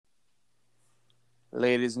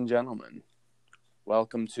Ladies and gentlemen,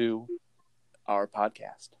 welcome to our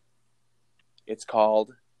podcast. It's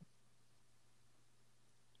called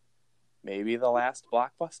maybe The Last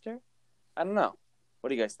Blockbuster? I don't know. What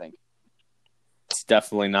do you guys think? It's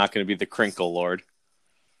definitely not going to be the Crinkle Lord.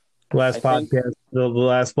 The last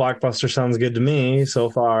blockbuster sounds good to me so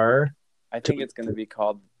far. I think it's going to be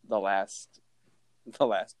called the last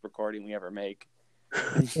recording we ever make.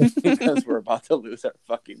 Because we're about to lose our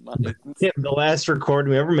fucking minds. Yeah, the last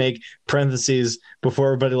recording we ever make, parentheses, before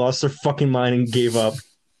everybody lost their fucking mind and gave up.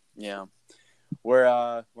 Yeah. We're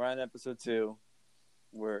on episode 2.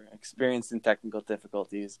 We're experiencing technical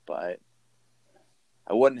difficulties, but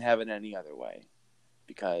I wouldn't have it any other way.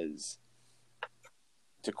 Because,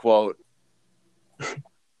 to quote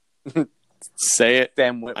Say it.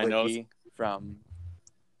 Sam Witwicky from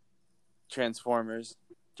Transformers,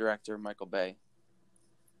 director Michael Bay,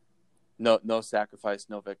 no sacrifice,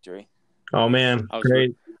 no victory. Oh, man.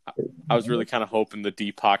 Great. I was really kind of hoping the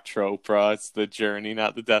Deepak Chopra, it's the journey,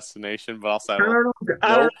 not the destination, but also I don't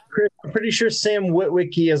know, Chris. I'm pretty sure Sam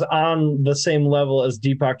Witwicky is on the same level as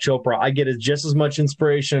Deepak Chopra. I get just as much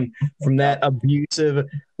inspiration from that abusive,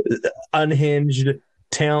 unhinged,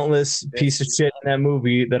 talentless piece of shit in that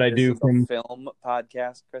movie that I do from a film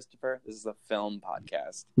podcast, Christopher. This is a film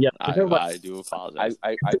podcast. Yeah, I do apologize.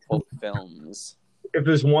 I quote films. If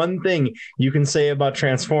there's one thing you can say about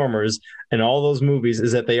Transformers and all those movies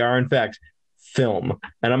is that they are, in fact, film.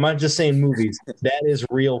 And I'm not just saying movies. That is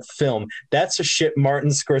real film. That's a shit Martin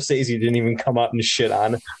Scorsese didn't even come out and shit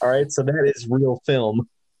on. All right? So that is real film.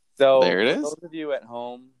 So there it is. Those of you at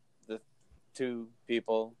home, the 2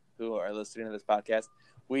 people who are listening to this podcast,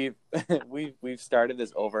 we've started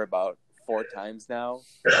this over about 4 times now.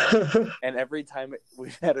 And every time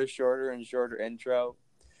we've had a shorter and shorter intro.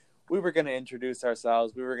 We were going to introduce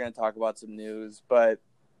ourselves. We were going to talk about some news, but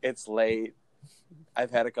it's late.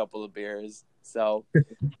 I've had a couple of beers, so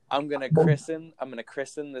I'm going to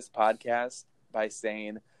christen this podcast by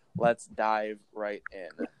saying, let's dive right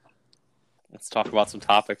in. Let's talk about some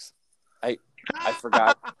topics. I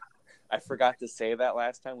forgot to say that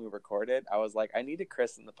last time we recorded. I was like, I need to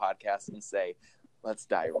christen the podcast and say, let's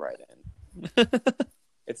dive right in.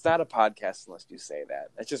 It's not a podcast unless you say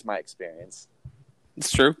that. That's just my experience. It's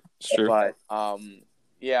true. But,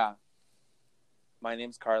 yeah. My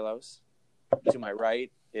name's Carlos. To my right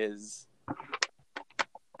is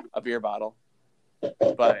a beer bottle.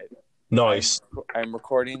 But nice. I'm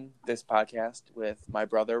recording this podcast with my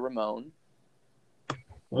brother Ramon.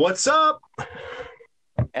 What's up?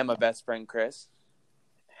 And my best friend Chris.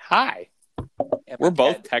 Hi. And we're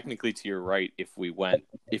both technically to your right if you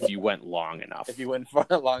went long enough. If you went far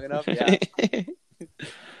long enough, yeah.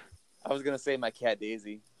 I was going to say my cat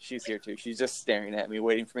Daisy. She's here too. She's just staring at me,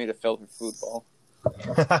 waiting for me to fill her food bowl.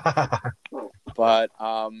 But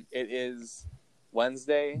it is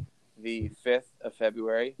Wednesday, the 5th of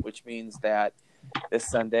February, which means that this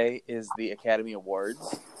Sunday is the Academy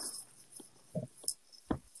Awards,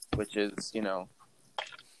 which is,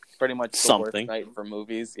 pretty much the worst night for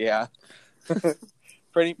movies. Yeah.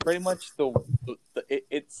 pretty much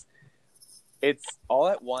it's all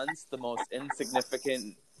at once the most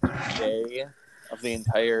insignificant day of the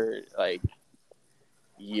entire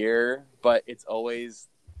year, but it always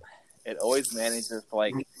manages to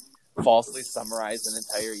falsely summarize an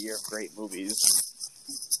entire year of great movies.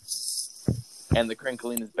 And the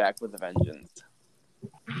crinkling is back with a vengeance.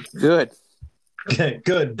 Good. Okay,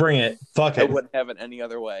 good. Bring it. Fuck it. I wouldn't have it any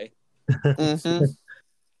other way. Mm-hmm.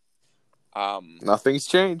 Nothing's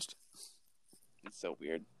changed. It's so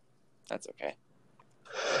weird. That's okay.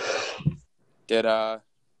 Did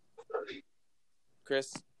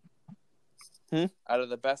Chris, out of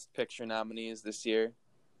the Best Picture nominees this year,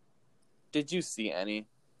 did you see any?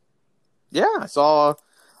 Yeah, I saw.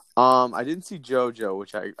 I didn't see JoJo,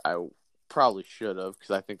 which I probably should have,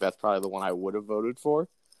 because I think that's probably the one I would have voted for.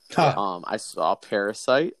 Huh. I saw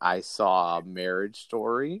Parasite. I saw Marriage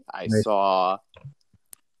Story. I saw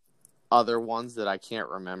other ones that I can't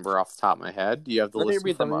remember off the top of my head. Do you have the list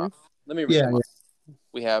in front of you? Let me read them off.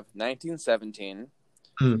 We have 1917,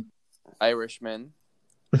 Irishman,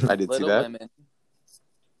 I did Little see that. Women,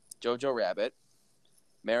 Jojo Rabbit,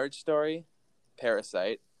 Marriage Story,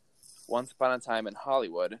 Parasite, Once Upon a Time in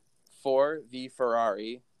Hollywood, Ford v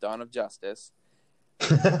Ferrari, Dawn of Justice,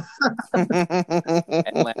 and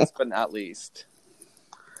last but not least,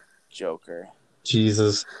 Joker.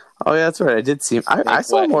 Jesus. Oh, yeah, that's right. I did see him. I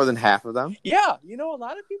saw more than half of them. Yeah, a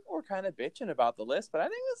lot of people were kind of bitching about the list, but I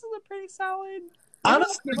think this is a pretty solid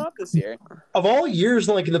honestly up this year. Of all years,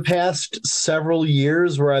 in the past several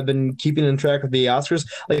years where I've been keeping in track of the Oscars,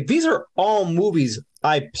 these are all movies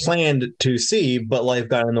I planned to see, but life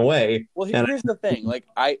got in the way. Well, here's the thing. Like,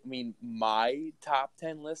 I mean, my top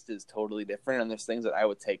 10 list is totally different, and there's things that I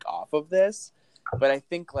would take off of this. But I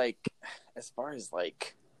think, like, as far as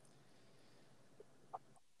like,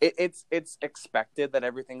 it's expected that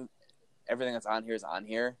everything that's on here is on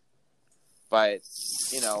here. But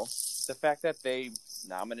the fact that they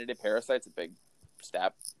nominated Parasite's a big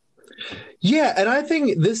step. Yeah, and I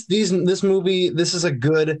think this movie, this is a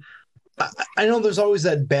good. I know there's always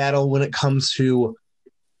that battle when it comes to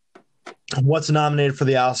what's nominated for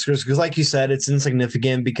the Oscars, because, like you said, it's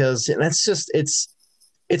insignificant because that's just it's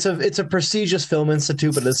a prestigious film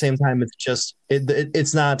institute, but at the same time,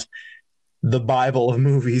 it's not the Bible of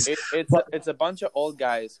movies. It's a bunch of old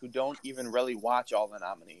guys who don't even really watch all the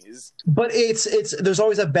nominees. But there's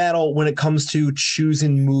always a battle when it comes to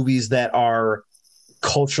choosing movies that are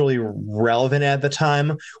culturally relevant at the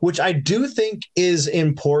time, which I do think is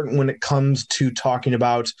important when it comes to talking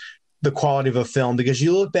about the quality of a film, because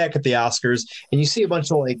you look back at the Oscars and you see a bunch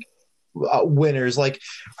of like winners like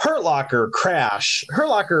Hurt Locker, Crash. Hurt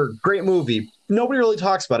Locker, great movie. Nobody really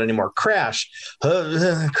talks about it anymore. Crash.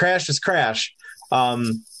 Crash is Crash. But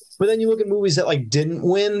then you look at movies that like didn't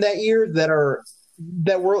win that year that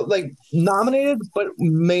were like nominated but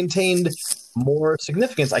maintained more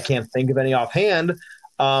significance. I can't think of any offhand.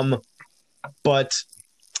 But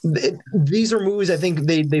these are movies I think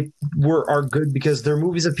are good because they're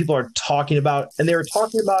movies that people are talking about, and they were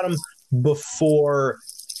talking about them before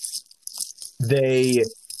they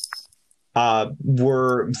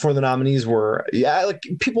before the nominees were. Yeah, like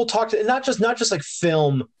people talked, not just like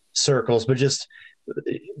film circles, but just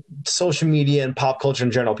social media and pop culture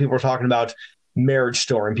in general. People were talking about Marriage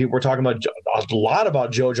Story, and people were talking about a lot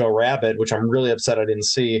about Jojo Rabbit, which I'm really upset I didn't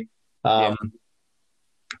see.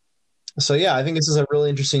 So yeah, I think this is a really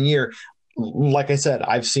interesting year. Like I said,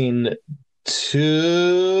 I've seen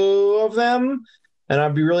 2 of them, and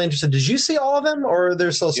I'd be really interested. Did you see all of them, or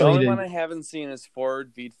there's still some? The only one I haven't seen is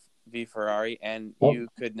Ford v Ferrari, and you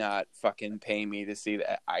could not fucking pay me to see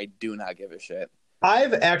that. I do not give a shit.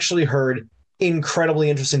 I've actually heard incredibly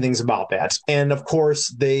interesting things about that, and of course,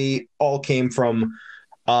 they all came from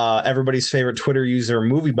everybody's favorite Twitter user,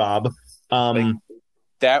 Movie Bob.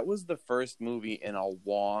 That was the first movie in a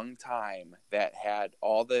long time that had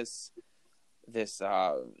all this, it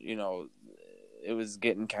was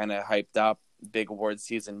getting kind of hyped up, big award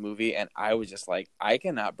season movie, and I was just like, I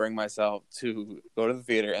cannot bring myself to go to the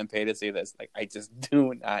theater and pay to see this. Like, I just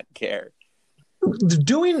do not care.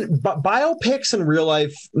 Doing biopics and real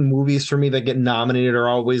life movies for me that get nominated are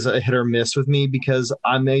always a hit or miss with me, because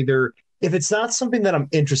I'm either, if it's not something that I'm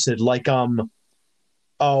interested, like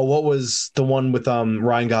what was the one with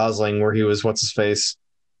Ryan Gosling where he was what's his face?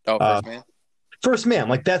 First Man. First Man,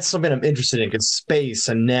 like that's something I'm interested in, because space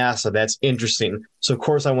and NASA, that's interesting. So of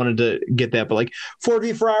course I wanted to get that, but like Ford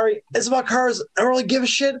v Ferrari, it's about cars. I don't really give a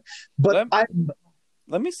shit. But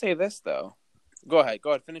let me say this though. Go ahead,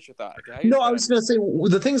 finish your thought. No, I was going to say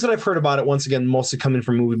the things that I've heard about it, once again, mostly coming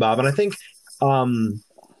from Movie Bob, and I think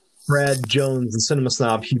Brad Jones and Cinema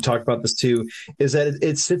Snob, he talked about this too, is that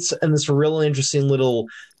it sits in this really interesting little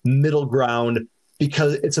middle ground,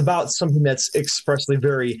 because it's about something that's expressly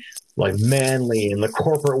very like manly in the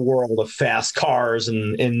corporate world of fast cars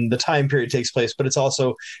and in the time period it takes place, but it's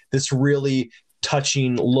also this really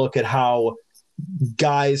touching look at how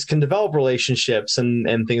guys can develop relationships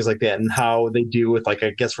and things like that, and how they do with, like,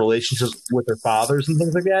 I guess, relationships with their fathers and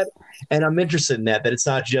things like that. And I'm interested in that it's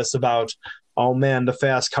not just about, oh man, the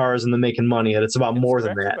fast cars and the making money. It's about more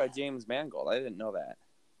than that. By James Mangold. I didn't know that.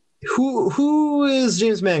 Who is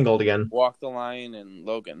James Mangold again? Walk the Line and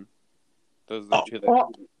Logan. Those are the two that...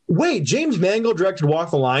 Wait, James Mangold directed Walk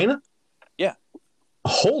the Line? Yeah.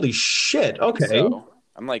 Holy shit. Okay. So,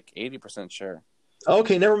 I'm like 80% sure.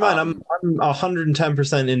 Okay, never mind. I'm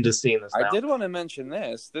 110% into seeing this now. I did want to mention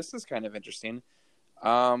this. This is kind of interesting.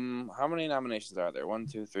 How many nominations are there? 1,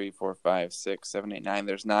 2, 3, 4, 5, 6, 7, 8, 9.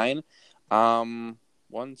 There's 9. 1,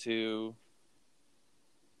 2.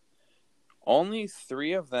 Only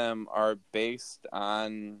 3 of them are based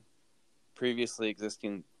on previously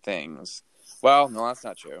existing things. Well, no, that's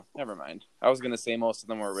not true. Never mind. I was going to say most of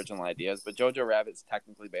them were original ideas, but Jojo Rabbit's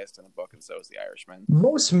technically based on a book, and so is The Irishman.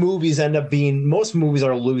 Most movies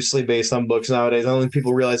are loosely based on books nowadays. I don't think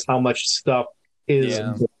people realize how much stuff is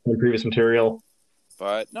in previous material.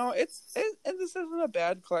 But no, this isn't a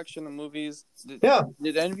bad collection of movies. Did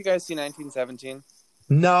any of you guys see 1917?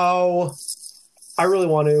 No, I really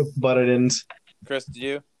want to, but I didn't. Chris, did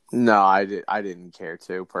you? No, I didn't care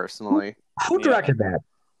to personally. Who directed that?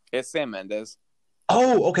 It's Sam Mendes.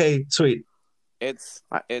 Oh, okay, sweet. It's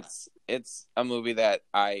it's a movie that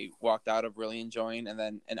I walked out of really enjoying, and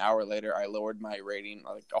then an hour later I lowered my rating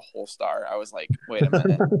like a whole star. I was like, wait a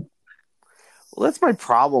minute. Well, that's my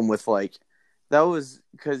problem with like that was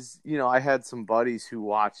because I had some buddies who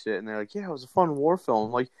watched it and they're like, yeah, it was a fun war film.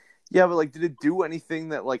 I'm like, yeah, but like, did it do anything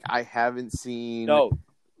that like I haven't seen? No,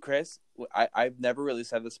 Chris, I've never really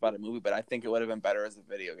said this about a movie, but I think it would have been better as a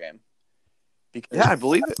video game. Because yeah, I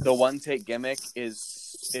believe it. The one take gimmick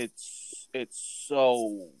it's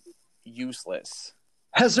so useless.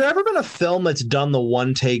 Has there ever been a film that's done the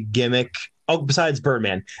one take gimmick? Oh, besides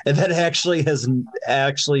Birdman, and that actually has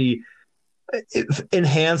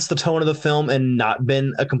enhanced the tone of the film and not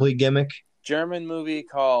been a complete gimmick? German movie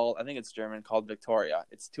called Victoria.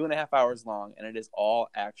 It's 2.5 hours long, and it is all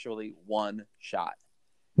actually one shot.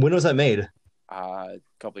 When was that made? A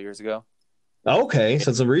couple of years ago. Okay,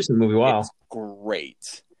 so it's a recent movie. Wow. It's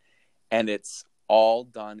great. And it's all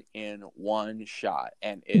done in one shot.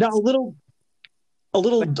 And it's now a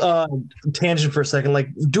little tangent for a second. Like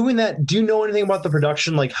doing that, do you know anything about the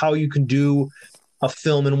production? Like how you can do a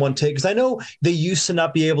film in one take? Because I know they used to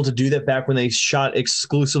not be able to do that back when they shot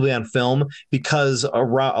exclusively on film because a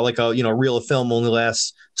reel of film only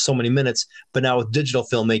lasts so many minutes. But now with digital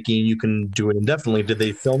filmmaking, you can do it indefinitely. Did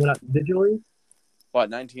they film it digitally?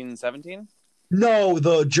 What, 1917? No,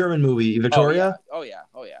 the German movie Victoria. Oh yeah.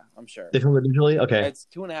 I'm sure they filmed it digitally. Okay, it's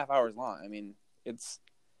 2.5 hours long. I mean, it's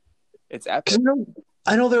epic.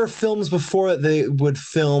 I know there are films before that they would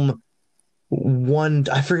film one.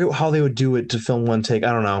 I forget how they would do it to film one take.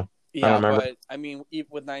 I don't know. Yeah, I don't remember. but I mean, even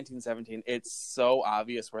with 1917, it's so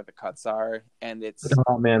obvious where the cuts are, and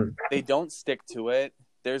oh man, they don't stick to it.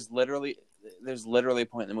 There's literally a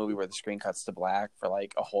point in the movie where the screen cuts to black for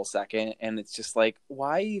like a whole second, and it's just like,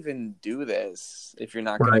 why even do this if you're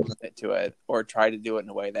not going to commit to it or try to do it in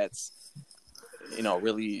a way that's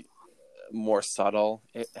really more subtle.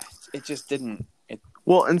 It just didn't.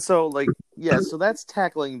 Well, and so like so that's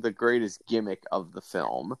tackling the greatest gimmick of the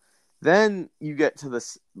film. Then you get to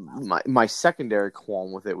this my secondary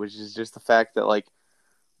qualm with it, which is just the fact that like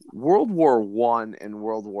World War I and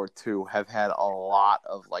World War II have had a lot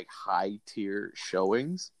of like high tier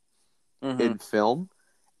showings in film,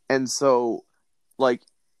 and so like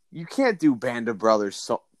you can't do Band of Brothers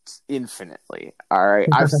so infinitely. All right,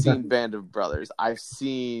 I've seen Band of Brothers, I've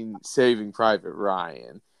seen Saving Private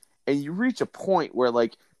Ryan, and you reach a point where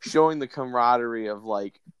like showing the camaraderie of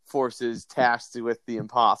like forces tasked with the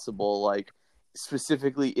impossible, like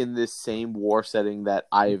specifically in this same war setting that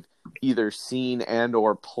I've either seen and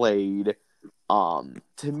or played. To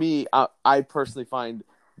me, I personally find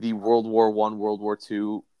the World War I, World War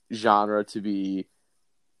II genre to be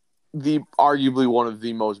arguably one of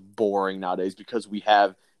the most boring nowadays because we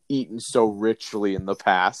have eaten so richly in the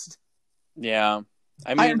past. Yeah.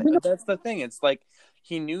 I mean, that's the thing. It's like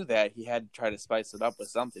he knew that he had to try to spice it up with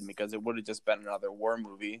something because it would have just been another war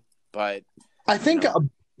movie. But I think the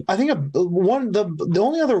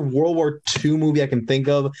only other World War II movie I can think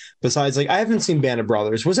of besides I haven't seen Band of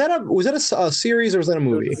Brothers. Was that a series or was that a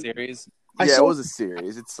movie? It was a series. It was a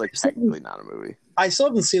series. It's like technically not a movie. I still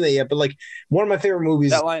haven't seen that yet, but like one of my favorite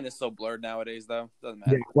movies. That line is so blurred nowadays, though. Doesn't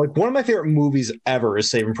matter. Yeah, like one of my favorite movies ever is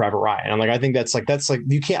Saving Private Ryan. And like I think that's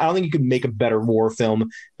you can't. I don't think you could make a better war film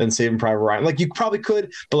than Saving Private Ryan. Like you probably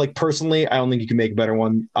could, but like personally, I don't think you can make a better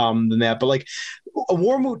one than that. But like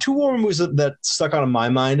two war movies that stuck out in my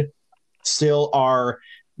mind still are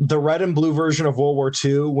the red and blue version of World War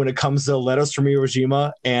II when it comes to Let Us from Iwo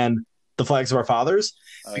Jima and The Flags of Our Fathers.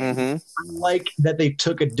 I like that they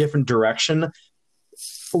took a different direction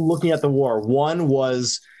looking at the war. One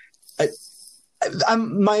was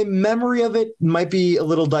my memory of it might be a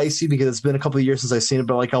little dicey because it's been a couple of years since I've seen it,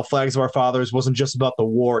 but like how Flags of Our Fathers wasn't just about the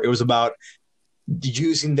war. It was about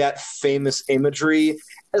using that famous imagery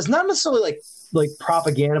as not necessarily like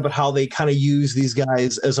propaganda, but how they kind of use these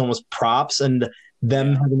guys as almost props and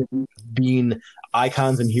them having being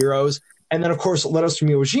icons and heroes. And then, of course, Let Us from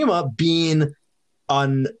Iwo Jima being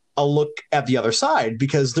on a look at the other side,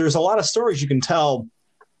 because there's a lot of stories you can tell.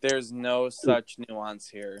 There's no such nuance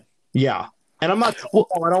here. Yeah. And I'm not,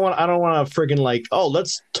 I don't want to friggin' like,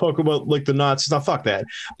 let's talk about like the Nazis. No, fuck that.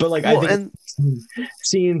 But like, I think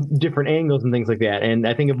seeing different angles and things like that. And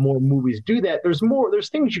I think if more movies do that, there's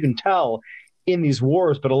things you can tell in these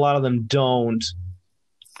wars, but a lot of them don't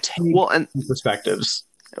take perspectives.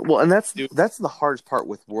 Well, and that's the hardest part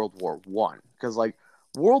with World War I, because like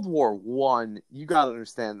World War I, you got to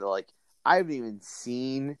understand that like I haven't even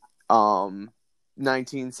seen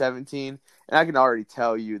 1917, and I can already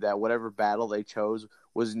tell you that whatever battle they chose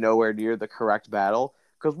was nowhere near the correct battle,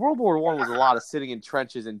 because World War I was a lot of sitting in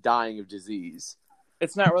trenches and dying of disease.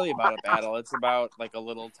 It's not really about a battle. It's about like a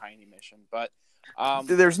little tiny mission. But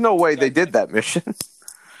There's no way they did that mission.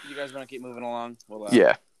 You guys want to keep moving along? We'll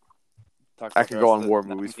Yeah. talk about I could go on war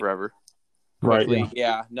movies forever. quickly. Right.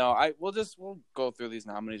 Yeah. No, we'll go through these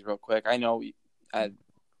nominees real quick. I know,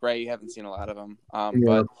 Ray, you haven't seen a lot of them.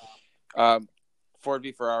 But Ford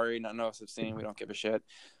v Ferrari, none of us have seen. We don't give a shit.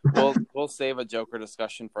 We'll save a Joker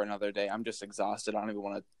discussion for another day. I'm just exhausted. I don't even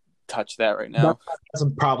want to touch that right now. That's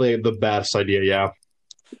probably the best idea. Yeah.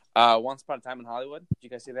 Once Upon a Time in Hollywood. Did you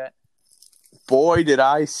guys see that? Boy, did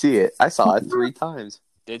I see it! I saw it 3 times.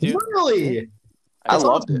 Did you? Really? I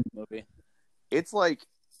loved it. Movie. It's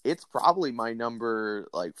probably my number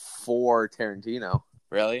 4 Tarantino.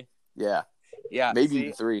 Really? Yeah. Yeah. Maybe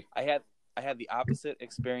even 3. I had the opposite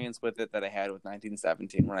experience with it that I had with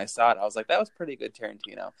 1917. When I saw it, I was like, that was pretty good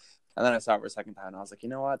Tarantino. And then I saw it for a second time, and I was like, you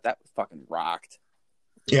know what? That fucking rocked.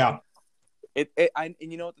 Yeah. And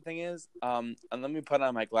you know what the thing is? And let me put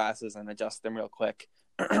on my glasses and adjust them real quick.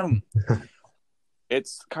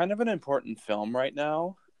 It's kind of an important film right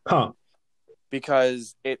now. Huh.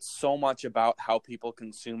 Because it's so much about how people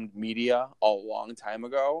consumed media a long time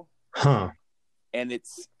ago. Huh. And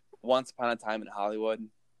it's Once Upon a Time in Hollywood.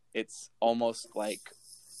 It's almost like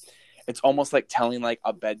telling like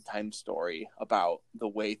a bedtime story about the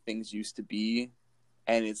way things used to be.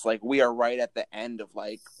 And it's like we are right at the end of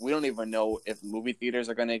like we don't even know if movie theaters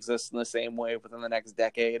are going to exist in the same way within the next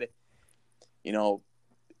decade. You know,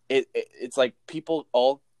 it's like people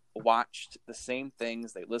all watched the same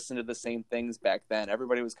things. They listened to the same things back then.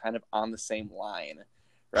 Everybody was kind of on the same line,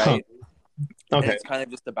 right? Huh. Okay. And it's kind of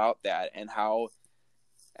just about that and how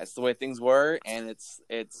that's the way things were. And it's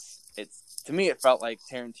to me, it felt like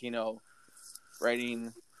Tarantino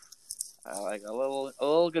writing like a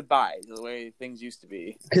little goodbye to the way things used to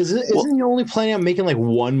be. Because isn't he only planning on making like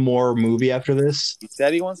one more movie after this? He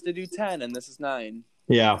said he wants to do 10, and this is 9.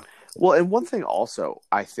 Yeah. Well, and one thing also,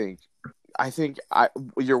 I think you're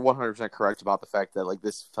 100% correct about the fact that like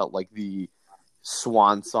this felt like the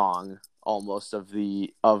swan song almost of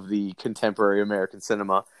the contemporary American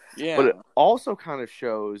cinema. Yeah. But it also kind of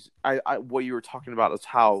shows what you were talking about is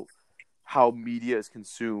how media is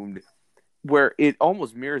consumed, where it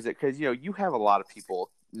almost mirrors it because you have a lot of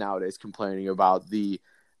people nowadays complaining about the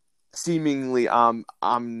seemingly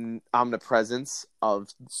omnipresence of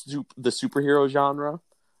the superhero genre.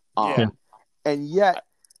 And yet,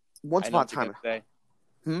 Once Upon a Time.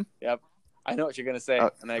 Yep, I know what you're gonna say,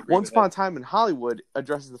 and I agree. Once Upon a Time in Hollywood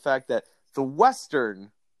addresses the fact that the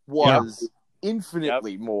Western was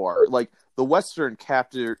infinitely more. Like the Western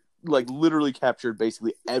literally captured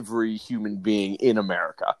basically every human being in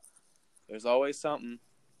America. There's always something,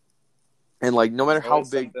 and like no matter how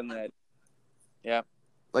big,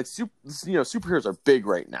 like superheroes are big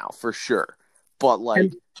right now for sure, but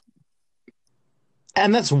like.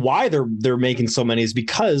 And that's why they're making so many is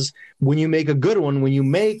because when you make a good one, when you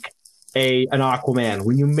make an Aquaman,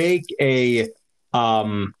 when you make I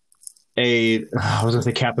was gonna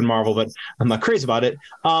say Captain Marvel, but I'm not crazy about it.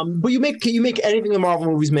 But you make anything the Marvel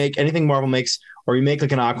movies make, anything Marvel makes, or you make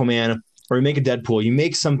like an Aquaman, or you make a Deadpool, you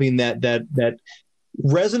make something that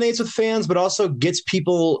resonates with fans, but also gets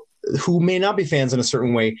people who may not be fans in a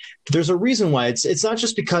certain way. There's a reason why it's not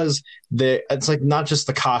just because it's like not just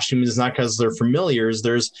the costumes, it's not because they're familiars.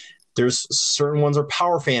 There's certain ones are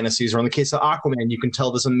power fantasies, or in the case of Aquaman, you can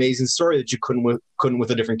tell this amazing story that you couldn't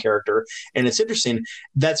with a different character, and it's interesting.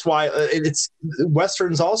 That's why it's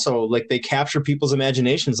Westerns also, like they capture people's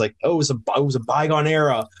imaginations. Like, it was a bygone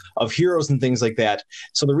era of heroes and things like that.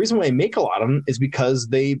 So the reason why they make a lot of them is because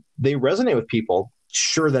they resonate with people.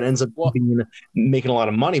 Sure, that ends up making a lot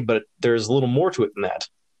of money, but there's a little more to it than that.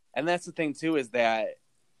 And that's the thing too, is that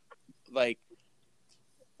like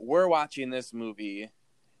we're watching this movie.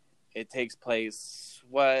 It takes place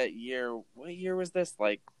what year was this?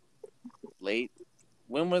 Like late.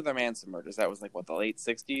 When were the Manson murders? That was like what, the late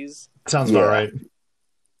 60s? Sounds about right.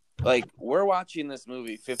 Like we're watching this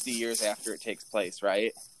movie 50 years after it takes place,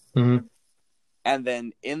 right? Mm-hmm. And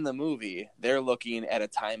then in the movie, they're looking at a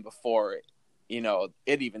time before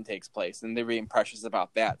it even takes place, and they're being precious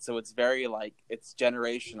about that. So it's very like it's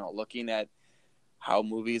generational, looking at how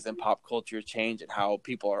movies and pop culture change and how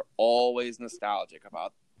people are always nostalgic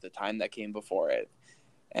about the time that came before it.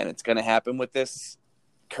 And it's going to happen with this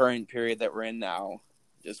current period that we're in now.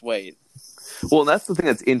 Just wait. Well, that's the thing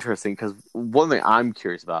that's interesting, because one thing I'm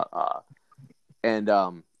curious about,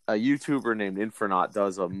 a YouTuber named Infernaut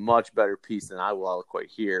does a much better piece than I will eloquent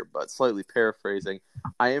here, but slightly paraphrasing,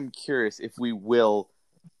 I am curious if we will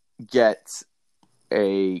get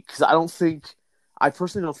because I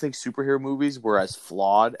personally don't think superhero movies were as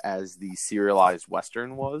flawed as the serialized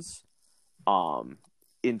Western was.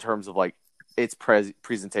 in terms of like its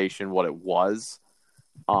presentation, what it was.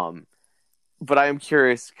 But I am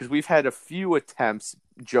curious because we've had a few attempts,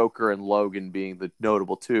 Joker and Logan being the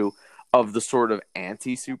notable two, of the sort of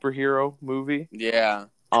anti-superhero movie. Yeah.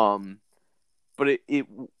 But it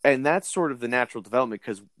and that's sort of the natural development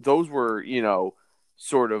because those were, you know,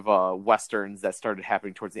 sort of westerns that started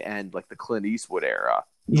happening towards the end, like the Clint Eastwood era.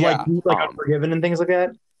 Yeah. Like Unforgiven and things like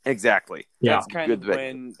that. Exactly. Yeah. That's kind of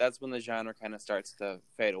when the genre kind of starts to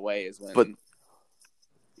fade away. Is when.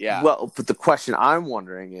 Well, but the question I'm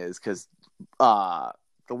wondering is because the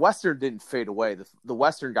western didn't fade away. The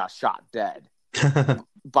western got shot dead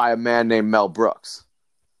by a man named Mel Brooks.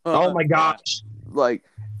 Oh my gosh! Like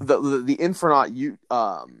the Infernaut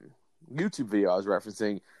YouTube video I was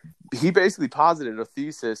referencing, he basically posited a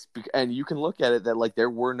thesis, and you can look at it that like there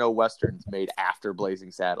were no westerns made after Blazing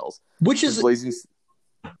Saddles, which is Blazing.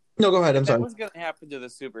 No, go ahead. I'm sorry. That was going to happen to the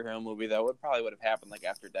superhero movie. That would have happened like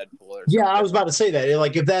after Deadpool or something. Yeah, I was about to say that.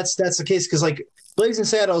 Like, if that's the case, because like Blazing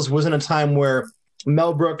Saddles was in a time where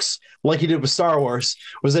Mel Brooks, like he did with Star Wars,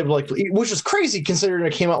 was able to which was crazy considering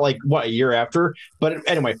it came out like a year after. But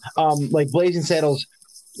anyway, like Blazing Saddles,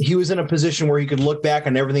 he was in a position where he could look back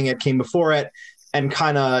on everything that came before it and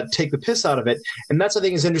kind of take the piss out of it. And that's I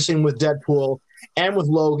think is interesting with Deadpool and with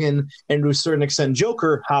Logan and to a certain extent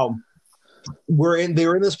Joker, how they were in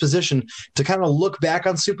this position to kind of look back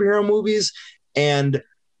on superhero movies, and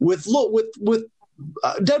with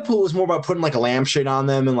Deadpool was more about putting like a lampshade on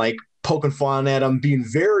them and like poking fun at them, being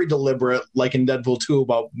very deliberate, like in Deadpool 2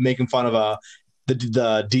 about making fun of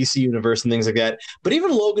the DC universe and things like that. But even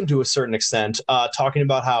Logan to a certain extent, talking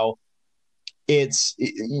about how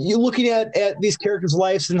you're looking at these characters'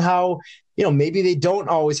 lives and how, you know, maybe they don't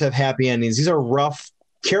always have happy endings. These are rough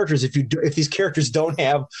characters. If these characters don't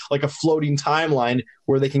have like a floating timeline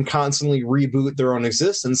where they can constantly reboot their own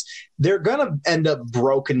existence, they're gonna end up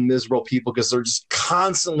broken, miserable people because they're just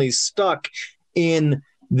constantly stuck in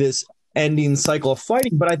this ending cycle of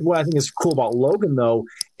fighting. But what I think is cool about Logan, though,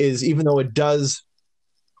 is even though it does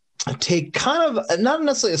take kind of not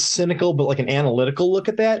necessarily a cynical but like an analytical look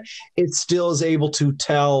at that, it still is able to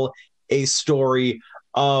tell a story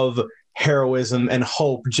of heroism and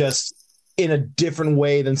hope just in a different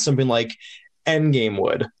way than something like Endgame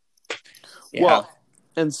would. Yeah. Well,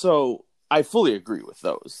 and so I fully agree with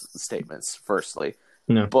those statements, firstly.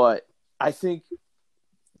 No. But I think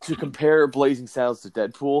to compare Blazing Saddles to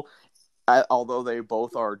Deadpool, although they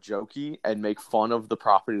both are jokey and make fun of the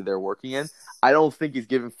property they're working in, I don't think he's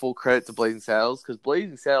giving full credit to Blazing Saddles, because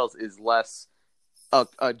Blazing Saddles is less a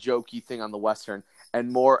jokey thing on the Western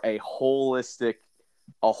and more a holistic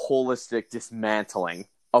dismantling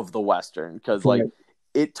of the Western, because like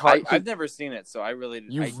I've never seen it, so I really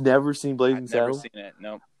You've never seen Blazing Saddles? I've never seen it.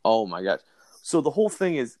 No. Oh my gosh! So the whole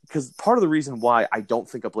thing is because part of the reason why I don't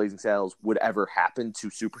think a Blazing Saddles would ever happen to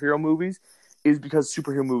superhero movies is because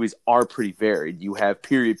superhero movies are pretty varied. You have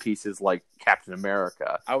period pieces like Captain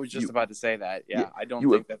America. I was just about to say that. Yeah, I don't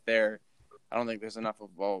think there's enough of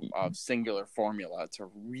a singular formula to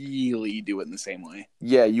really do it in the same way.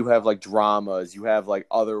 Yeah, you have like dramas, you have like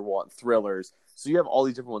other thrillers. So you have all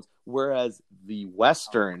these different ones. Whereas the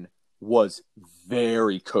Western was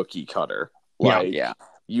very cookie cutter. Like, yeah.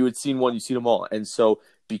 You had seen one, you seen them all. And so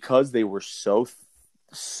because they were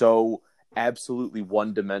so absolutely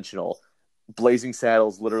one-dimensional, Blazing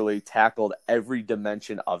Saddles literally tackled every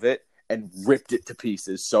dimension of it and ripped it to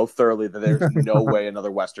pieces so thoroughly that there's no way another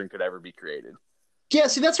Western could ever be created. Yeah,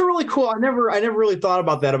 see, that's a really cool. I never really thought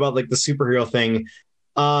about that, about like the superhero thing.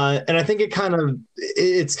 And I think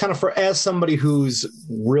it's kind of for, as somebody who's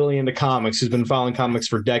really into comics, who's been following comics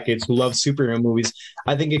for decades, who loves superhero movies,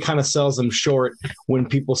 I think it kind of sells them short when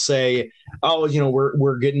people say, oh, you know,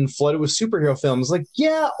 we're getting flooded with superhero films. Like,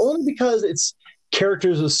 yeah, only because it's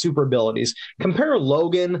characters with super abilities. Compare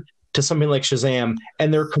Logan to something like Shazam,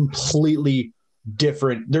 and they're completely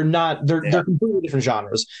different. They're completely different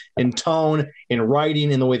genres in tone, in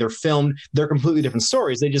writing, in the way they're filmed. They're completely different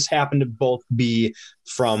stories. They just happen to both be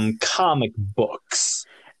from comic books.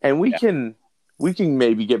 And we can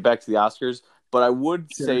maybe get back to the Oscars, but I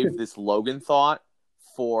would save this Logan thought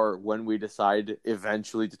for when we decide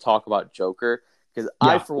eventually to talk about Joker, because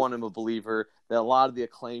I, for one, am a believer that a lot of the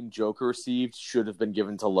acclaim Joker received should have been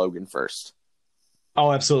given to Logan first.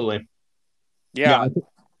 Oh, absolutely. Yeah.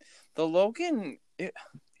 The Logan, it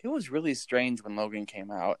was really strange when Logan came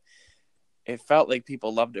out. It felt like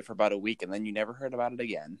people loved it for about a week, and then you never heard about it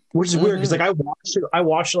again. Which is weird, because like I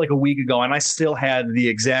watched it like a week ago, and I still had the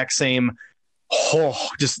exact same.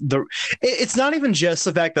 It's not even just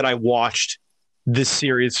the fact that I watched this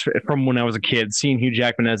series from when I was a kid, seeing Hugh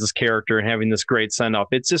Jackman as this character and having this great send off.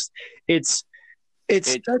 It's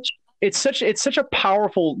it's such a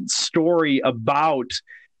powerful story about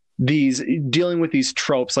these dealing with these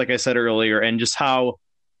tropes, like I said earlier, and just how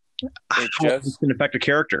it can affect a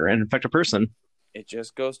character and affect a person. It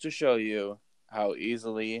just goes to show you how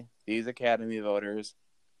easily these Academy voters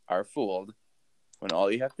are fooled when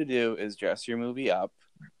all you have to do is dress your movie up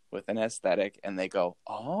with an aesthetic and they go,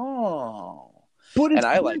 oh. And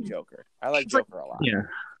I like Joker. I like Joker a lot. Yeah.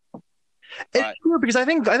 It's weird because I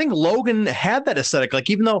think Logan had that aesthetic. Like,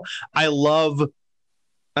 even though I love,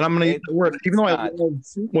 and I'm going to use the word, even though I love,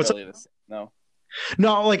 what's really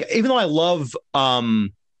no, like, even though I love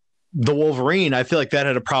the Wolverine, I feel like that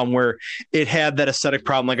had a problem where it had that aesthetic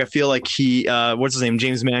problem. Like, I feel like he, what's his name,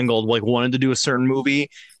 James Mangold, like, wanted to do a certain movie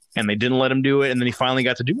and they didn't let him do it, and then he finally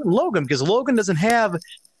got to do it in Logan, because Logan doesn't have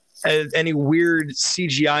any weird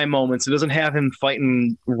CGI moments. It doesn't have him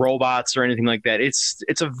fighting robots or anything like that.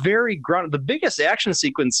 It's a very grounded. The biggest action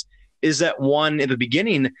sequence is that one at the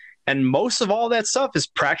beginning, and most of all that stuff is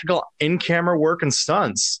practical in-camera work and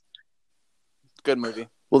stunts. Good movie.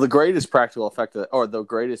 Well, the greatest practical effect, or the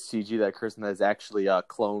greatest CG that Kristen has actually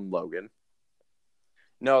cloned Logan.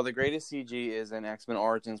 No, the greatest CG is in X-Men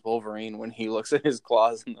Origins Wolverine when he looks at his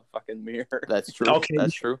claws in the fucking mirror. That's true. Okay.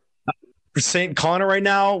 That's true. St. Connor right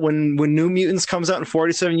now, when New Mutants comes out in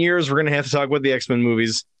 47 years, we're going to have to talk about the X-Men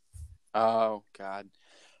movies. Oh, God.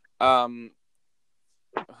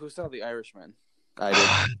 Who saw The Irishman?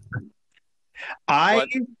 I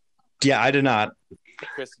did. I did not.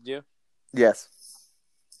 Chris, did you? Yes.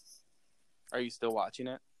 Are you still watching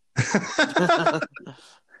it?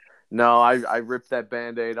 No, I ripped that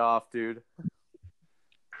Band-Aid off, dude.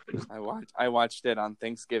 I watched it on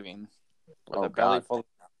Thanksgiving with a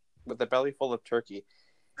belly full of turkey,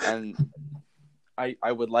 and I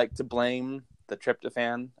would like to blame the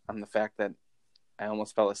tryptophan on the fact that I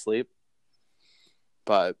almost fell asleep,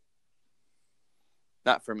 but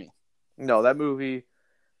not for me. No, that movie,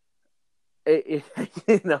 you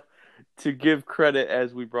know, to give credit,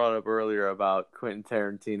 as we brought up earlier about Quentin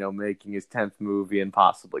Tarantino making his 10th movie and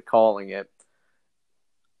possibly calling it,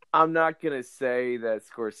 I'm not going to say that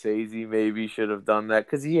Scorsese maybe should have done that,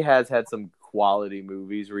 because he has had some quality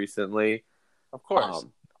movies recently. Of course.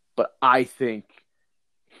 But I think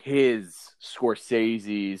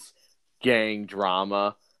Scorsese's gang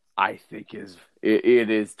drama, I think it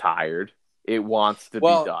is tired. It wants to be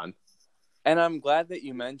done. And I'm glad that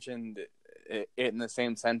you mentioned it in the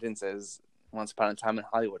same sentence as Once Upon a Time in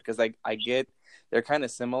Hollywood, because I get they're kind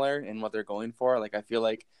of similar in what they're going for. Like, I feel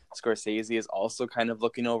like Scorsese is also kind of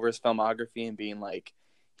looking over his filmography and being like,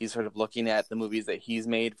 he's sort of looking at the movies that he's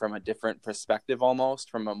made from a different perspective, almost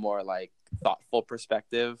from a more like thoughtful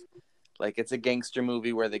perspective. Like, it's a gangster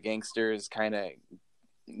movie where the gangsters kind of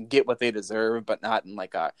get what they deserve, but not in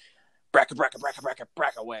like a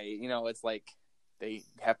bracka way. You know, it's like they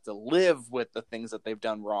have to live with the things that they've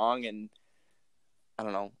done wrong. And I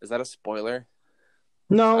don't know, is that a spoiler?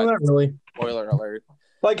 No, not really. Spoiler alert.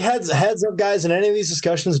 Like, heads up, guys, in any of these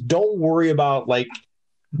discussions, don't worry about like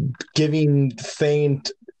giving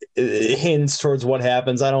faint hints towards what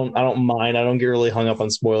happens. I don't mind. I don't get really hung up on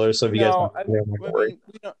spoilers. So if you guys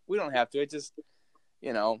we don't have to. It just,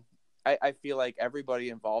 you know, I feel like everybody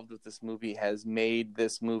involved with this movie has made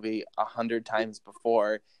this movie 100 times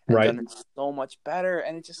before and done it so much better.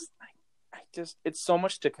 And it just, it's so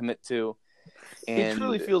much to commit to. And it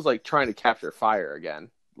truly feels like trying to capture fire again.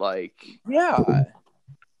 Like, yeah.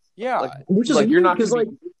 Like, which is like, you're not because like.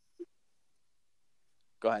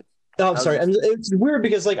 Go ahead. Oh, I'm sorry. And it's weird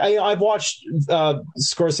because like I've watched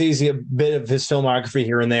Scorsese, a bit of his filmography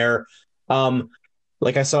here and there.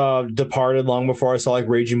 Like, I saw Departed long before I saw like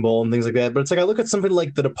Raging Bull and things like that. But it's like I look at something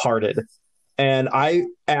like The Departed, and I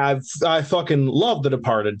fucking love The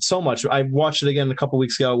Departed so much. I watched it again a couple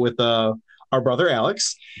weeks ago with our brother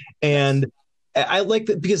Alex, and I like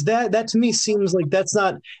that because that to me seems like that's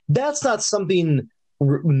not something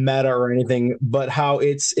meta or anything, but how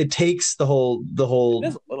it takes the whole it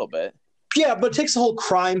is a little bit, yeah, but it takes the whole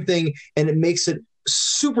crime thing and it makes it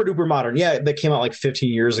super duper modern. Yeah, that came out like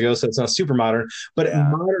 15 years ago, so it's not super modern, but it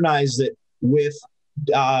modernized it with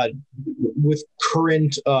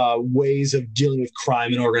current ways of dealing with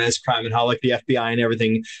crime and organized crime, and how like the FBI and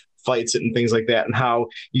everything fights it and things like that, and how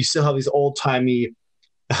you still have these old-timey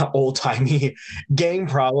gang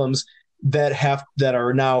problems that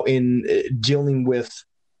are now in dealing with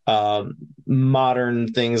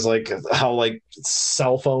modern things, like how like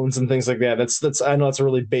cell phones and things like that. That's I know it's a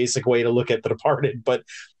really basic way to look at The Departed, but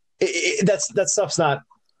that stuff's not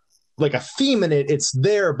like a theme in it. It's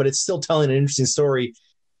there, but it's still telling an interesting story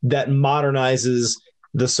that modernizes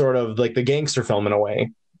the sort of like the gangster film in a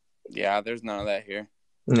way. Yeah, there's none of that here.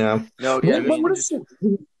 Yeah. No, yeah,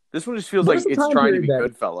 this one just feels like it's trying to be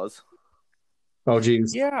Goodfellas. Oh,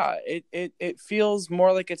 geez. Yeah, it feels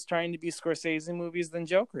more like it's trying to be Scorsese movies than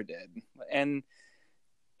Joker did. And,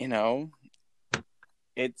 you know,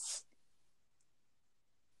 it's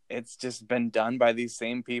just been done by these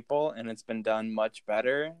same people, and it's been done much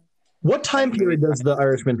better. What time period does The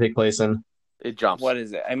Irishman take place in? It jumps. What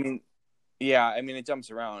is it? I mean, yeah, it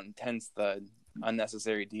jumps around, hence the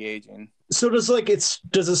unnecessary de-aging. So does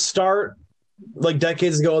it start like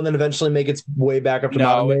decades ago and then eventually make its way back up to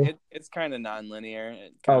modern day? It's kind of non-linear.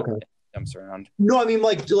 It jumps around. No, I mean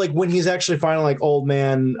like when he's actually finally like old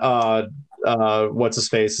man. What's his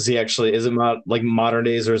face? Is it like modern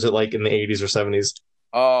days, or is it like in the 80s or 70s?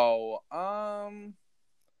 Oh,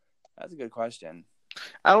 that's a good question.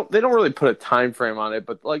 They don't really put a time frame on it,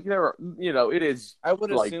 but like it is. I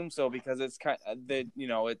would assume so, because it's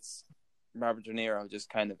it's Robert De Niro just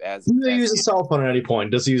kind of as. Does he use a cell phone at any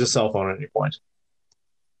point?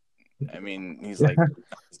 I mean, he's like,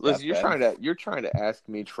 listen, you're trying to ask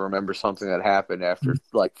me to remember something that happened after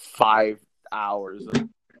like 5 hours.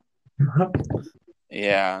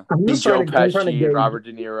 Yeah, Joe Pesci and Robert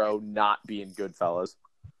De Niro not being Goodfellas.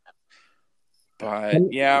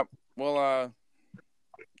 But yeah, well,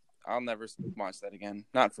 I'll never watch that again.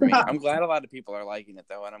 Not for me. I'm glad a lot of people are liking it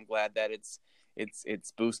though, and I'm glad that it's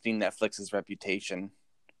boosting Netflix's reputation.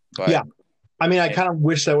 But yeah, I mean, I kind of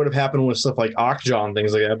wish that would have happened with stuff like Okja and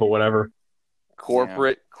things like that, but whatever.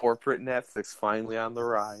 Corporate Netflix finally on the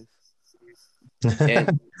rise.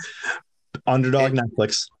 Underdog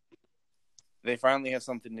Netflix. They finally have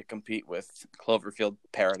something to compete with Cloverfield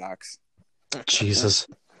Paradox. Jesus.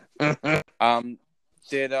 Chris,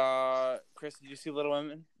 did you see Little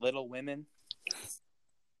Women? Little Women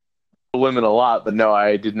a lot, but no,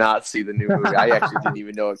 I did not see the new movie. I actually didn't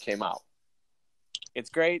even know it came out.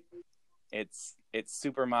 It's great. It's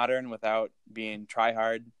super modern without being try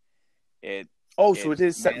hard. So it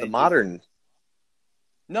is set in the modern.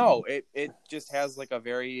 No, it just has like a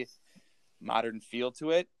very modern feel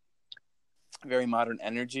to it. Very modern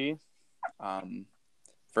energy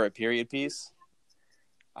for a period piece.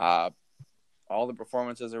 All the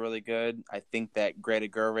performances are really good. I think that Greta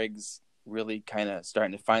Gerwig's really kind of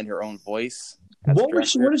starting to find her own voice. What did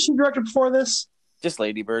she direct before this? Just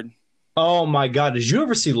Lady Bird. Oh my God! Did you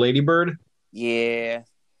ever see Lady Bird? Yeah.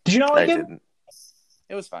 Did you not like it? Didn't.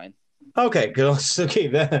 It was fine. Okay, good. Okay,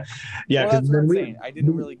 yeah. Well, that's what I'm saying. I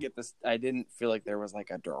didn't really get this. I didn't feel like there was like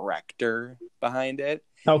a director behind it.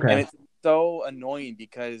 Okay. And it's so annoying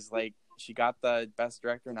because like she got the Best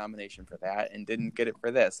Director nomination for that and didn't get it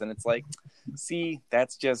for this, and it's like, see,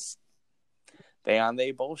 that's just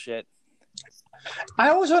they bullshit. I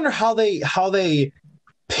always wonder how they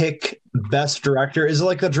pick Best Director. Is it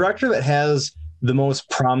like the director that has the most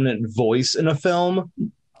prominent voice in a film?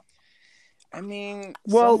 I mean,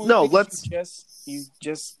 well, no,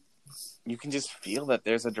 you can just feel that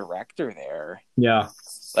there's a director there. Yeah.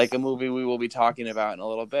 Like a movie we will be talking about in a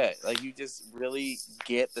little bit. Like you just really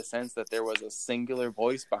get the sense that there was a singular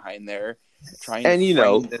voice behind there trying to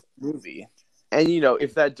frame this movie. And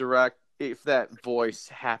if that voice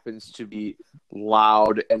happens to be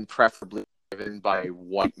loud and preferably given by a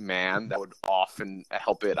white man, that would often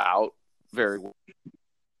help it out very well.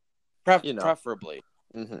 Preferably.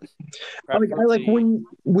 Mm-hmm. Like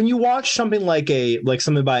when you watch something like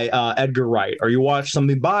something by Edgar Wright, or you watch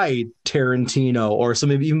something by Tarantino, or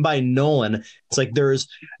something even by Nolan, it's like there's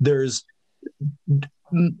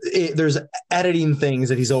editing things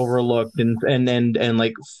that he's overlooked, and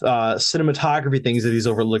like cinematography things that he's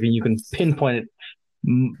overlooked, and you can pinpoint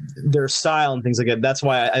their style and things like that. That's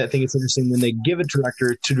why I think it's interesting when they give a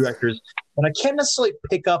director to directors, and I can't necessarily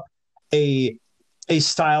pick up a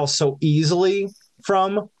style so easily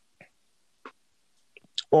from,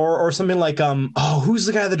 or something like who's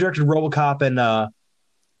the guy that directed RoboCop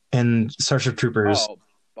and Starship Troopers?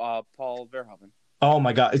 Paul Verhoeven. Oh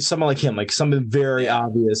my God, it's something like him, like something very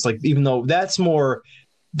obvious. Like even though that's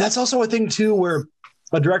also a thing too, where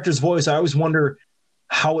a director's voice, I always wonder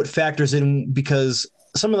how it factors in, because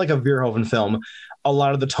something like a Verhoeven film, a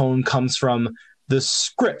lot of the tone comes from the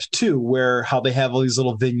script too, where how they have all these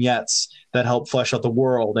little vignettes that help flesh out the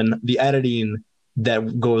world, and the editing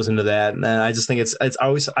that goes into that. And I just think I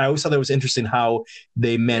always thought that was interesting how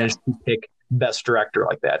they managed to pick Best Director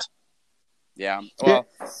like that. Yeah. Well,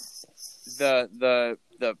 the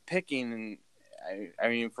picking, I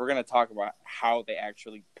mean, if we're gonna talk about how they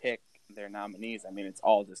actually pick their nominees, I mean, it's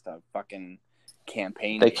all just a fucking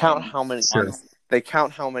campaign. They count how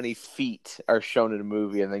many feet are shown in a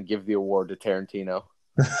movie and then give the award to Tarantino.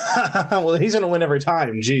 Well, he's gonna win every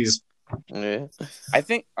time. Jeez. Yeah. I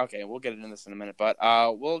think okay, we'll get into this in a minute, but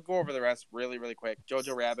we'll go over the rest really, really quick.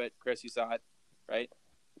 Jojo Rabbit, Chris, you saw it, right?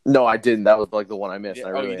 No, I didn't. That was like the one I missed. Yeah. I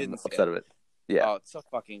Oh, really you am didn't see upset it. of it. Yeah. Oh, it's so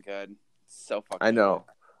fucking good. So fucking I know.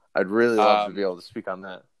 I'd really love to be able to speak on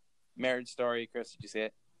that. Marriage Story, Chris, did you see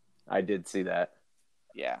it? I did see that.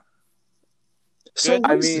 Yeah. So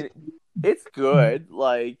Good. I mean, it's good.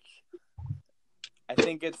 Like, I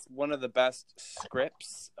think it's one of the best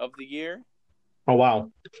scripts of the year, oh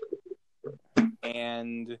wow.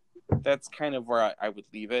 and that's kind of where I would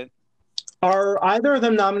leave it. Are either of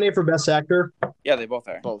them nominated for Best Actor? Yeah, they both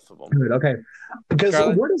are. both of them. Good. Okay. Because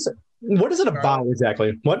Scarlett? what is it about Scarlett?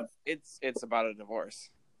 exactly? What? It's about a divorce.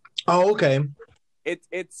 Oh, okay.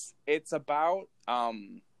 It's about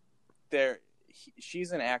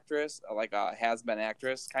she's an actress, like a has-been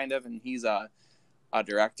actress kind of, and he's a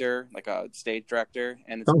director, like a stage director,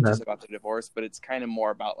 and it's just about the divorce, but it's kind of more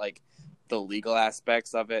about like the legal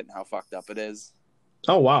aspects of it and how fucked up it is.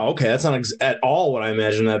 Oh wow. Okay, that's not at all what I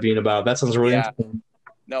imagined that being about. That sounds really interesting.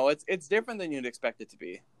 No, it's different than you'd expect it to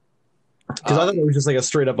be. Because I thought it was just like a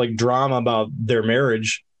straight up like drama about their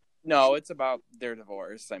marriage. No, it's about their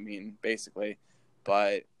divorce. I mean, basically,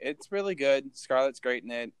 but it's really good. Scarlett's great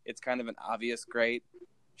in it. It's kind of an obvious great.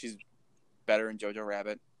 She's better in Jojo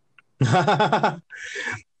Rabbit.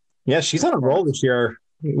 Yeah, she's on a roll this year,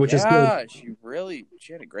 which is good. Yeah,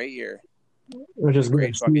 she had a great year. Which is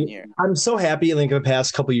great fucking year. I'm so happy. I think in the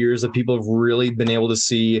past couple of years that people have really been able to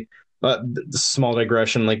see. Small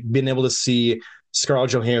digression, like being able to see Scarlett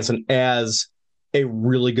Johansson as a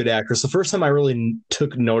really good actress. The first time I really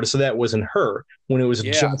took notice of that was in Her, when it was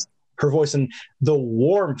just her voice and the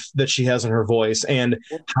warmth that she has in her voice, and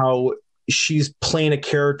how she's playing a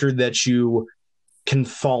character that you can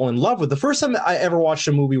fall in love with. The first time I ever watched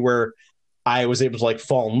a movie where I was able to like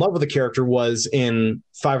fall in love with a character was in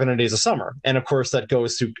 500 Days of Summer. And of course that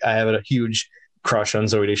goes to, I have a huge crush on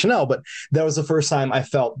Zooey Deschanel, but that was the first time I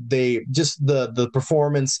felt the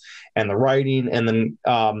performance and the writing, and then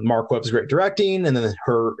Mark Webb's great directing, and then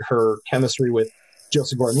her chemistry with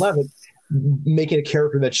Joseph Gordon-Levitt, making a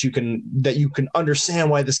character that you can understand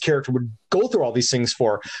why this character would go through all these things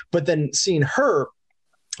for. But then seeing Her,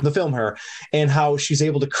 the film Her, and how she's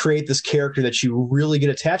able to create this character that you really get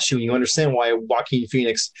attached to, and you understand why Joaquin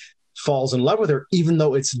Phoenix falls in love with her, even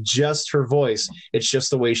though it's just her voice, it's just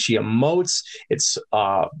the way she emotes, it's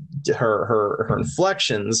her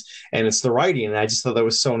inflections, and it's the writing. And I just thought that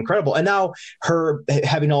was so incredible. And now her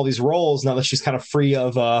having all these roles, now that she's kind of free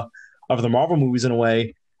of the Marvel movies in a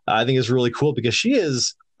way, I think is really cool, because she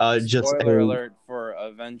is just spoiler alert for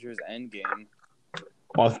Avengers Endgame.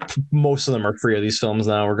 Well, most of them are free of these films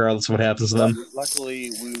now, regardless of what happens to them.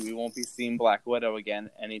 Luckily, we won't be seeing Black Widow again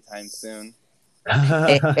anytime soon.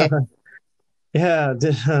 Yeah.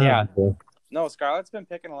 No, Scarlett's been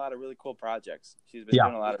picking a lot of really cool projects. She's been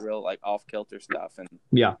doing a lot of real like off-kilter stuff, and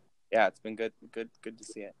it's been good to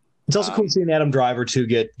see it. It's also cool seeing Adam Driver too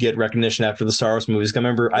get recognition after the Star Wars movies. I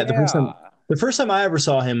remember the first time I ever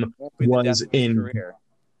saw him was in.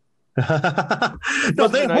 No,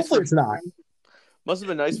 hopefully it's not. Must have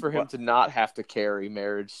been nice for him to not have to carry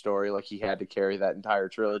Marriage Story like he had to carry that entire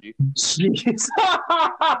trilogy. Jeez.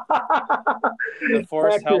 The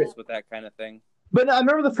Force helps with that kind of thing. But I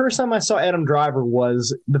remember the first time I saw Adam Driver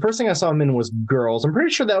the first thing I saw him in was Girls. I'm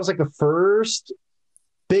pretty sure that was like the first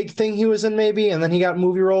big thing he was in, maybe, and then he got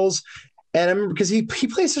movie roles. And I remember because he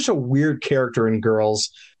plays such a weird character in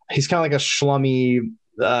Girls. He's kind of like a schlummy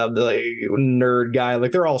like nerd guy.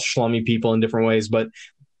 Like they're all schlummy people in different ways, but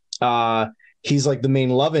he's like the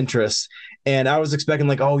main love interest. And I was expecting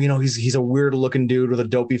like, oh, he's a weird looking dude with a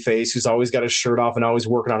dopey face who's always got his shirt off and always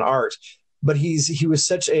working on art. But he was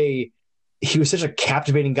such a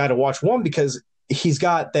captivating guy to watch. One, because he's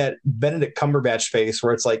got that Benedict Cumberbatch face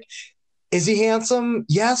where it's like, is he handsome?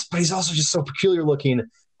 Yes, but he's also just so peculiar looking.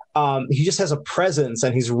 He just has a presence,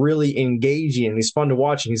 and he's really engaging, and he's fun to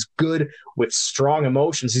watch, and he's good with strong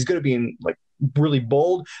emotions. He's good at being like really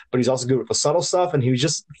bold, but he's also good with the subtle stuff, and he was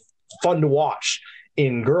just fun to watch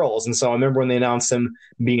in Girls. And so I remember when they announced him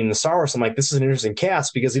being in the Star Wars, I'm like, this is an interesting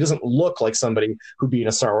cast, because he doesn't look like somebody who'd be in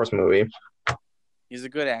a Star Wars movie. He's a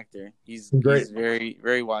good actor. He's very,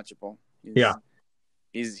 very watchable. He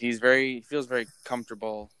feels very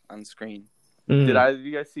comfortable on screen. Did either of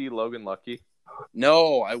you guys see Logan Lucky?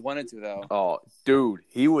 No, I wanted to though. Oh, dude,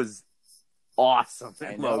 he was awesome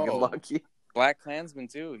in Logan Lucky. BlacKkKlansman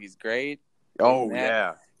too. He's great. Oh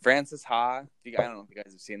yeah, Francis Ha. I don't know if you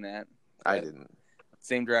guys have seen that. I didn't.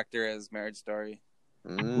 Same director as Marriage Story.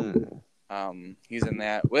 He's in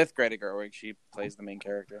that with Greta Gerwig. She plays the main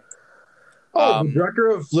character. Oh, the director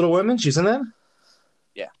of Little Women. She's in that.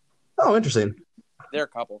 Yeah. Oh, interesting. They're a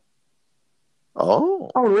couple. Oh,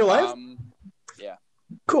 Oh, in real life? Yeah.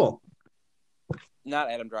 Cool. Not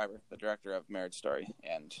Adam Driver, the director of Marriage Story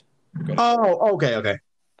and. Oh, okay.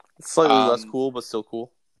 slightly less cool, but still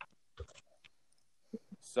cool.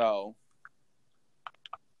 So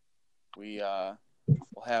we'll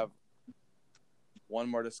have one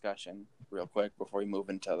more discussion real quick before we move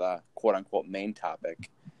into the quote unquote main topic.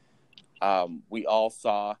 We all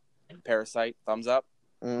saw Parasite. Thumbs up.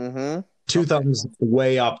 Mm-hmm. 2 thumbs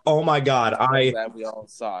way up. Oh my God. I'm glad we all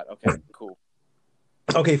saw it. Okay, cool.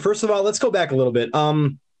 Okay, first of all, let's go back a little bit.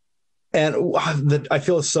 And I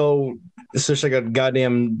feel such like a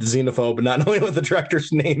goddamn xenophobe not knowing what the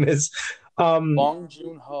director's name is. Bong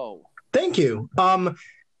Joon-ho. Thank you.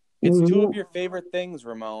 It's 2 of your favorite things,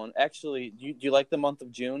 Ramon. Actually, do you like the month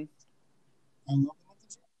of June? I love the month of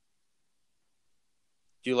June.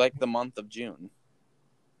 Do you like the month of June?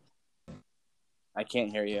 I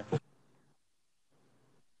can't hear you.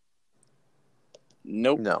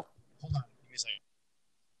 Nope. No. Hold on. Give me a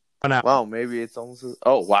second. Wow, maybe it's almost.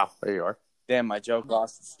 Oh, wow. There you are. Damn, my joke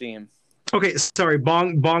lost its steam. Okay, sorry.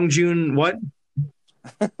 Bong Joon, what?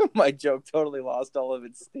 My joke totally lost all of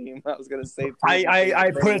its steam. I was going to say.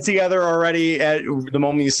 I put it together already at the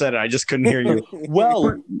moment you said it. I just couldn't hear you.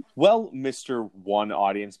 Well, Mr. One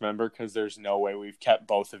audience member, because there's no way we've kept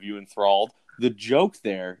both of you enthralled. The joke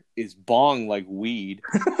there is bong like weed,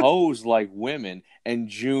 hoes like women, and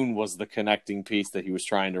June was the connecting piece that he was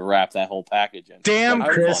trying to wrap that whole package in. Damn,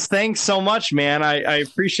 Chris, thanks so much, man. I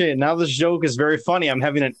appreciate it. Now this joke is very funny. I'm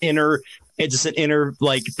having an inner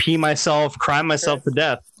like pee myself, cry myself to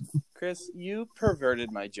death. Chris, you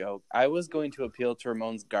perverted my joke. I was going to appeal to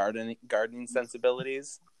Ramon's gardening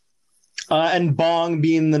sensibilities. And bong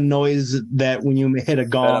being the noise that when you hit a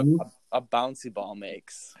gong. A bouncy ball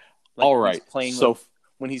makes. Like all right.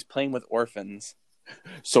 When he's playing with orphans.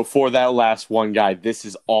 So for that last one guy, this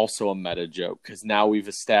is also a meta joke because now we've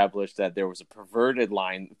established that there was a perverted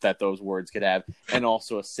line that those words could have, and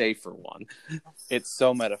also a safer one. It's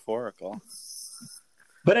so metaphorical.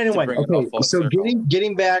 But anyway, okay. So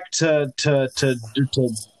getting back to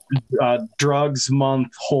drugs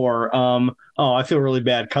month whore. I feel really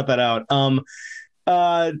bad. Cut that out.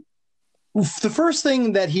 The first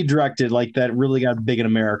thing that he directed, like that really got big in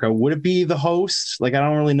America, would it be The Host? Like, I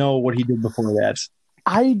don't really know what he did before that.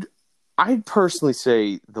 I'd personally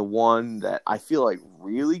say the one that I feel like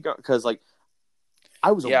really got, because like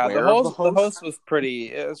I was aware of The Host. The Host was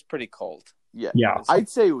pretty cold. Yeah. I'd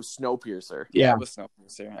say it was Snowpiercer. Yeah, it was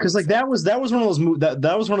Snowpiercer. Because like that was one of those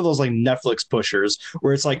that was one of those like Netflix pushers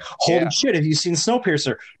where it's like, holy shit, have you seen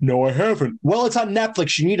Snowpiercer? No, I haven't. Well, it's on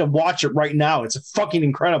Netflix. You need to watch it right now. It's fucking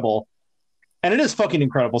incredible. And it is fucking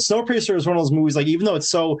incredible. Snowpiercer is one of those movies, like, even though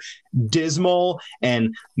it's so dismal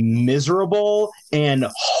and miserable and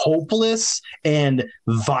hopeless and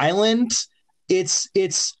violent, it's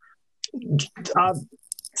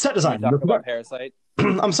set design. Talk about Parasite.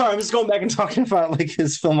 I'm sorry, I'm just going back and talking about like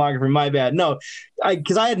his filmography. My bad. No,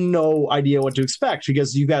 because I had no idea what to expect,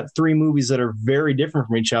 because you've got 3 movies that are very different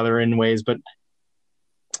from each other in ways, but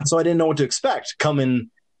so I didn't know what to expect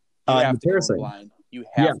coming. You have to go blind. You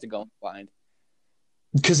have to go blind.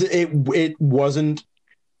 Because it wasn't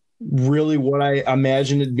really what I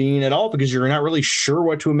imagined it being at all, because you're not really sure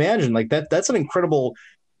what to imagine. Like that's an incredible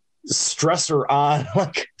stressor on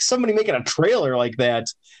like somebody making a trailer like that.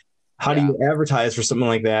 How do you advertise for something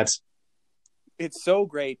like that? It's so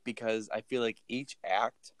great because I feel like each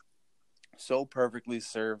act so perfectly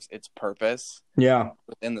serves its purpose. Yeah.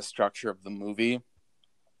 Within the structure of the movie.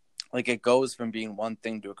 Like, it goes from being one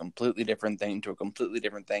thing to a completely different thing to a completely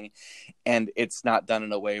different thing. And it's not done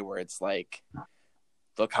in a way where it's like,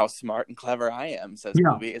 look how smart and clever I am, says the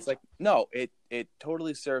movie. It's like, no, it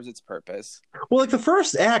totally serves its purpose. Well, like the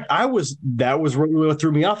first act, that was really what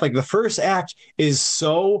threw me off. Like the first act is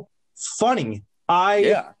so funny.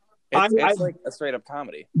 It's like a straight up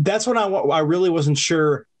comedy. That's when I really wasn't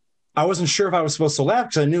sure. I wasn't sure if I was supposed to laugh,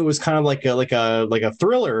 because I knew it was kind of like a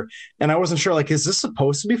thriller, and I wasn't sure, like, is this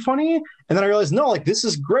supposed to be funny? And then I realized, no, like, this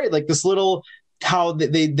is great. Like this little, how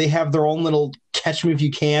they have their own little Catch Me If You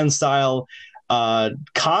Can style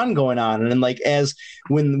con going on, and then like as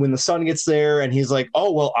when the son gets there and he's like,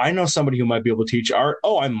 oh well, I know somebody who might be able to teach art.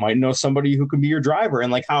 Oh, I might know somebody who can be your driver,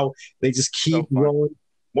 and like how they just keep rolling.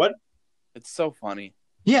 What? It's so funny.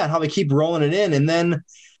 Yeah, and how they keep rolling it in, and then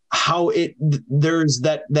how there's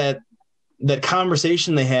that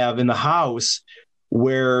conversation they have in the house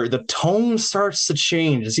where the tone starts to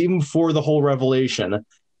change. It's even before the whole revelation.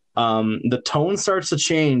 The tone starts to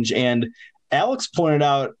change, and Alex pointed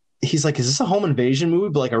out, he's like, is this a home invasion movie,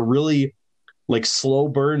 but like a really like slow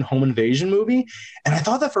burn home invasion movie, and I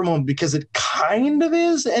thought that for a moment because it kind of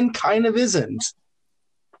is and kind of isn't.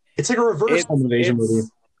 It's like a reverse home invasion movie.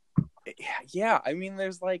 Yeah, I mean,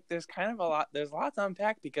 there's kind of a lot to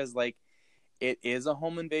unpack because like it is a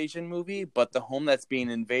home invasion movie, but the home that's being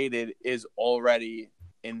invaded is already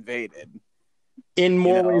invaded In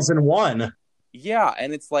more ways than one. Yeah,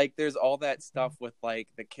 and it's like there's all that stuff with like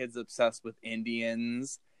the kids obsessed with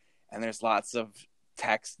Indians, and there's lots of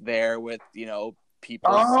text there with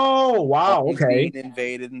people. Oh wow, okay. Being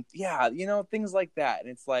invaded, and things like that. And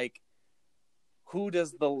it's like, who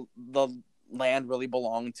does the land really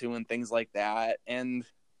belong to, and things like that. And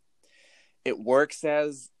it works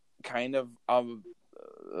as kind of a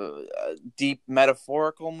deep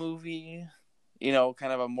metaphorical movie.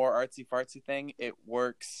 Kind of a more artsy-fartsy thing. It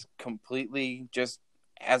works completely just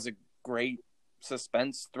as a great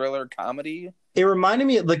suspense thriller comedy. It reminded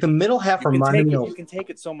me, like the middle half reminded me. You can take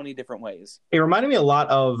it so many different ways. It reminded me a lot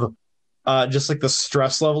of just like the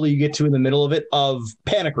stress level you get to in the middle of it of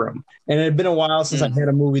Panic Room. And it had been a while since I've had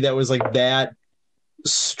a movie that was like that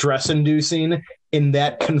stress-inducing in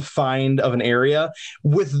that confined of an area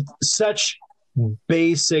with such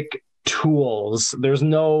basic tools. There's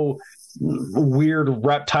no weird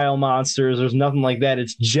reptile monsters. There's nothing like that.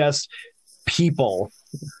 It's just people,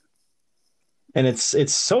 and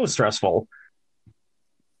it's so stressful.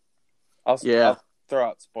 I'll throw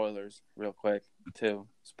out spoilers real quick too.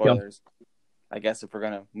 Spoilers. Yep. I guess if we're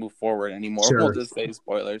gonna move forward anymore, we'll just say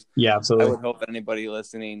spoilers. Yeah, absolutely. I would hope that anybody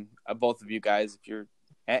listening, both of you guys, if you're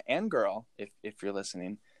and girl, if you're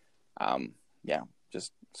listening,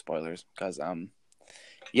 just spoilers because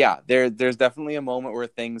there's definitely a moment where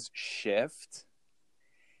things shift,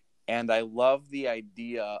 and I love the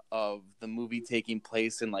idea of the movie taking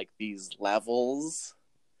place in like these levels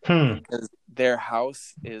because their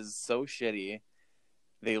house is so shitty.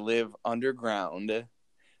 They live underground.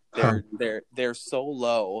 They're so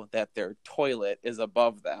low that their toilet is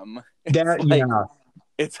above them.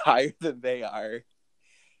 It's higher than they are,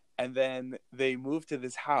 and then they move to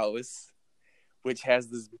this house which has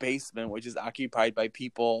this basement, which is occupied by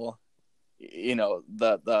people, I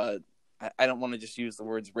don't want to just use the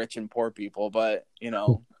words rich and poor people, but,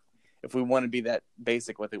 if we want to be that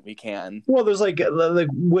basic with it, we can. Well, there's like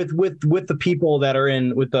with the people that are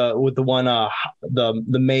in with the one,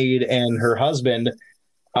 the maid and her husband,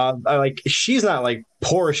 like she's not like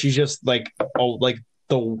poor. She's just like,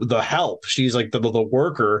 the help. She's like the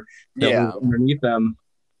worker that was underneath them.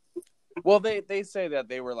 Well, they say that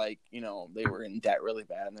they were like, they were in debt really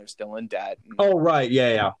bad, and they're still in debt. And, oh, right.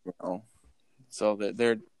 Yeah. So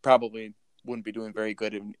they're probably wouldn't be doing very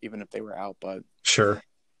good even if they were out. But sure.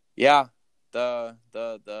 Yeah, the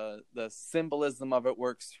symbolism of it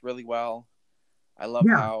works really well. I love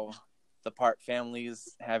how the Part family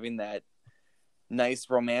is having that nice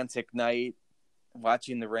romantic night,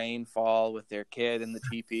 watching the rain fall with their kid in the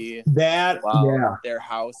teepee. Their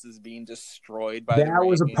house is being destroyed by the rain. That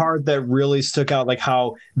was a part that really stuck out, like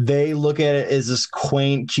how they look at it as this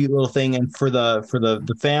quaint, cute little thing, and for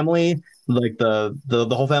the family, like the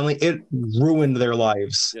whole family, it ruined their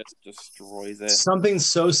lives. Just destroys it. Something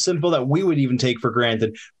so simple that we would even take for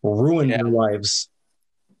granted ruined their lives.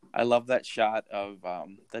 I love that shot of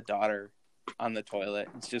the daughter on the toilet.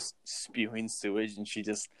 It's just spewing sewage, and she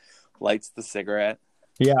just lights the cigarette.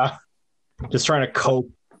 Yeah. Just trying to cope.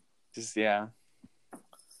 Yeah,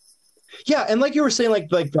 and like you were saying, like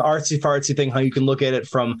the artsy-fartsy thing, how you can look at it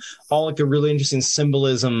from all like the really interesting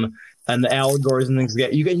symbolism and the allegories and things like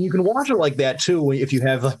that. You can watch it like that too if you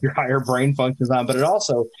have like your higher brain functions on, but it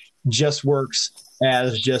also just works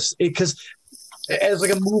as just it because as like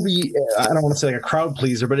a movie, I don't want to say like a crowd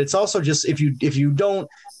pleaser, but it's also just if you don't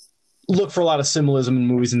look for a lot of symbolism in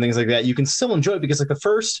movies and things like that, you can still enjoy it because like the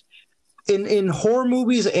first in horror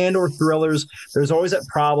movies and or thrillers, there's always that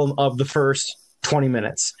problem of the first 20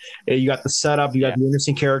 minutes. You got the setup, you got the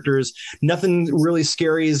interesting characters, nothing really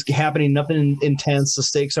scary is happening, nothing intense, the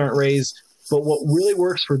stakes aren't raised. But what really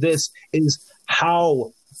works for this is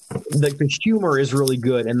how the humor is really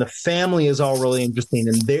good and the family is all really interesting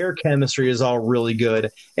and their chemistry is all really good.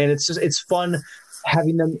 And it's fun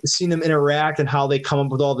seeing them interact and how they come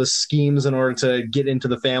up with all the schemes in order to get into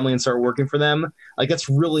the family and start working for them. Like that's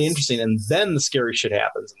really interesting. And then the scary shit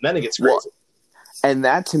happens and then it gets crazy. Well, and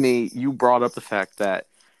that to me, you brought up the fact that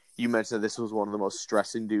you mentioned that this was one of the most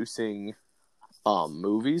stress-inducing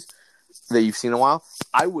movies that you've seen in a while.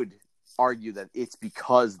 I would argue that it's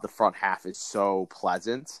because the front half is so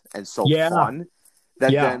pleasant and so fun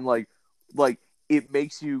that then like it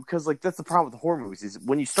makes you, because like that's the problem with horror movies is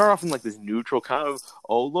when you start off in like this neutral kind of,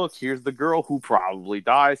 oh look, here's the girl who probably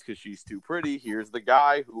dies because she's too pretty, here's the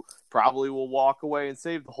guy who probably will walk away and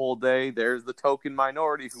save the whole day, there's the token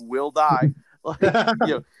minority who will die. Like,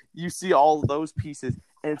 you see all of those pieces,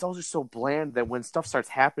 and it's all just so bland that when stuff starts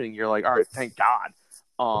happening, you're like, all right, thank God.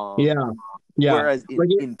 Yeah. Whereas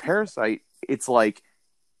in Parasite, it's like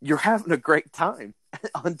you're having a great time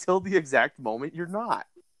until the exact moment you're not.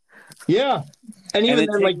 Yeah, and even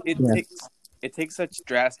then, it takes such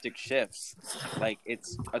drastic shifts. Like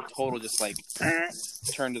it's a total just like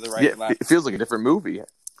turn to the right, left. It feels like a different movie.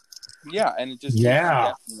 Yeah, and it just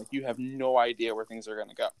like you have no idea where things are going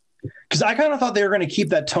to go. Because I kind of thought they were going to keep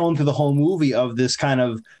that tone through the whole movie of this kind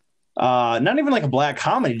of not even like a black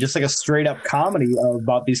comedy, just like a straight up comedy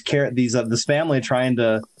about this family trying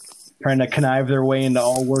to connive their way into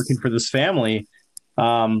all working for this family.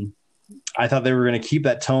 I thought they were going to keep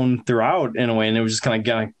that tone throughout in a way, and it was just kind of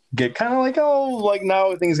going to get kind of like, oh, like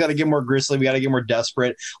now things got to get more grisly. We got to get more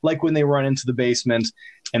desperate. Like when they run into the basement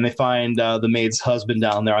and they find the maid's husband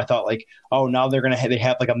down there. I thought like, oh, now they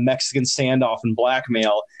have like a Mexican standoff and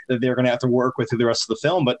blackmail that they're going to have to work with through the rest of the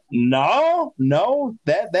film. But no,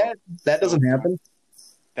 that doesn't happen.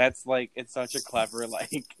 That's like, it's such a clever it's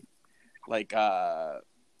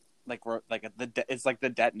like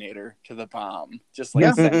the detonator to the bomb, just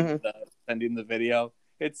like sending the video.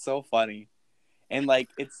 It's so funny, and like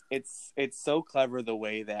it's so clever the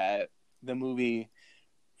way that the movie,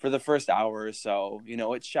 for the first hour or so,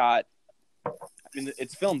 it's shot. I mean,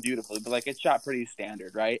 it's filmed beautifully, but like it's shot pretty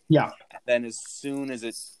standard, right? Yeah. Then as soon as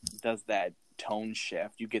it does that tone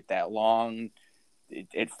shift, you get that long.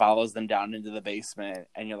 It follows them down into the basement,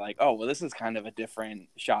 and you're like, oh well, this is kind of a different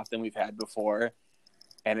shot than we've had before.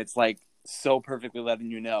 And it's like so perfectly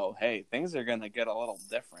letting you know, hey, things are gonna get a little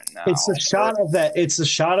different now. It's the shot of that. It's the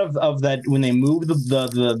shot of that when they move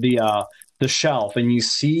the shelf, and you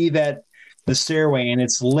see that the stairway, and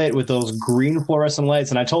it's lit with those green fluorescent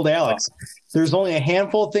lights. And I told Alex, there's only a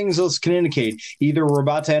handful of things those can indicate. Either we're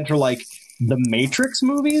about to enter like the Matrix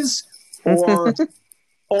movies, or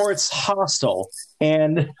it's Hostel,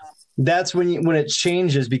 and that's when it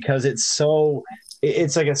changes because it's so.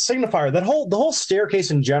 It's like a signifier. The whole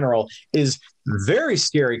staircase in general is very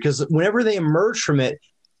scary because whenever they emerge from it,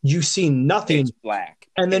 you see nothing. It's black,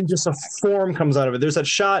 and then just a form comes out of it. There's that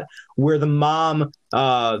shot where the mom,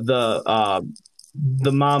 the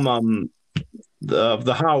mom of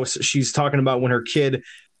the house, she's talking about when her kid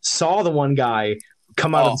saw the one guy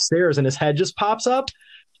come out of the stairs and his head just pops up.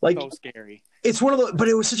 Like, so scary. It's one of the, but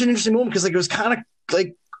it was such an interesting moment because like it was kind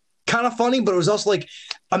of funny, but it was also like,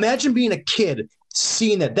 imagine being a kid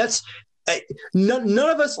seeing that. That's none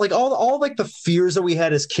of us, like all like the fears that we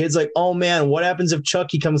had as kids, like, oh man, what happens if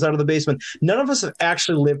Chucky comes out of the basement? None of us have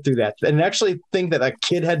actually lived through that, and actually think that a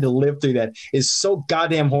kid had to live through that is so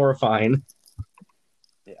goddamn horrifying.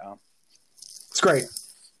 Yeah, it's great.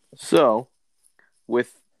 So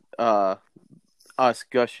with us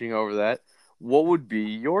gushing over that, what would be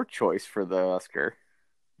your choice for the Oscar?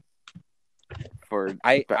 For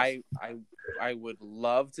I would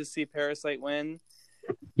love to see Parasite win.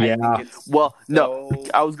 Yeah.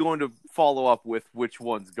 I was going to follow up with which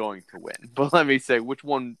one's going to win, but let me say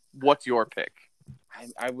what's your pick?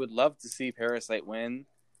 I would love to see Parasite win.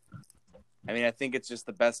 I mean, I think it's just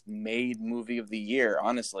the best made movie of the year,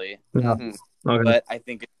 honestly. Yeah. Okay. But I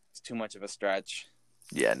think it's too much of a stretch.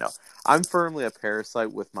 Yeah, no. I'm firmly a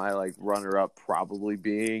Parasite, with my like runner-up probably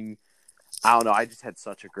being, I don't know, I just had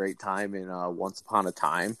such a great time in Once Upon a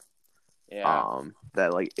Time. Yeah.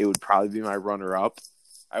 That like it would probably be my runner-up.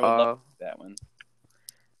 I would love that one.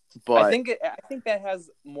 But I think that has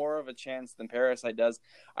more of a chance than Parasite does.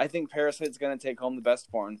 I think Parasite's going to take home the best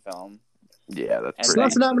foreign film. Yeah,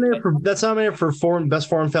 that's nominated for best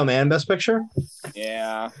foreign film and best picture.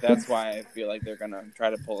 Yeah, that's why I feel like they're going to try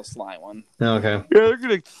to pull a sly one. Okay. Yeah, they're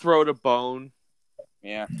going to throw it a bone.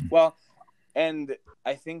 Yeah. Well, and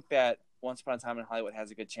I think that Once Upon a Time in Hollywood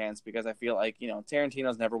has a good chance because I feel like,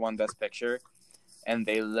 Tarantino's never won Best Picture, and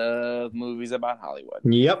they love movies about Hollywood.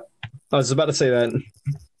 Yep. I was about to say that.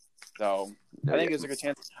 So I think there's a good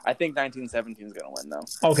chance. I think 1917 is going to win, though.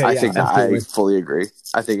 Okay, I fully agree.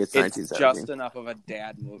 I think it's 1917. Just enough of a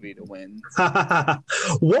dad movie to win.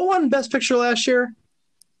 What won Best Picture last year?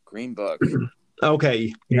 Green Book.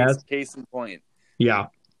 Okay. Case in point. Yeah.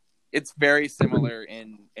 It's very similar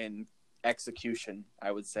in execution,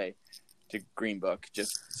 I would say, to Green Book.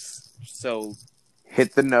 Just so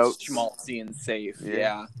hit the notes, schmaltzy and safe.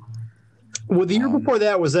 Yeah. Well, the year before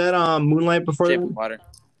that was that Moonlight before Shape of Water.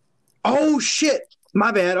 Oh shit!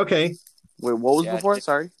 My bad. Okay. Wait, what was before?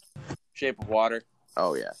 Sorry. Shape of Water.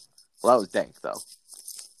 Oh yeah. Well, that was dank though.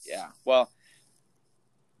 Yeah. Well,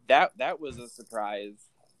 that was a surprise.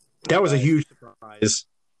 That was a huge surprise.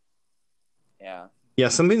 Yeah. Yeah,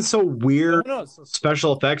 something so weird, Who knows? so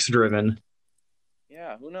special effects driven.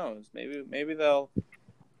 Yeah, who knows? Maybe they'll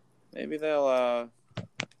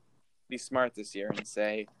be smart this year and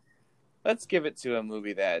say, let's give it to a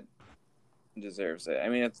movie that deserves it. I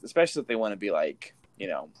mean, especially if they want to be like, they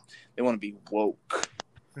want to be woke.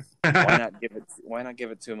 Why not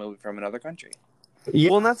give it to a movie from another country? Yeah.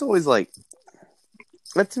 Well, and that's always like,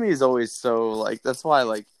 that to me is always so like, that's why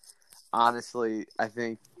like, honestly, I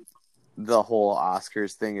think the whole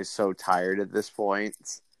Oscars thing is so tired at this point.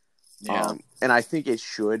 Yeah. And I think it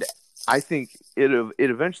should. I think it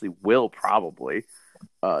eventually will probably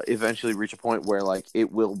eventually reach a point where like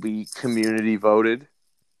it will be community voted,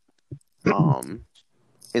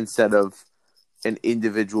 instead of an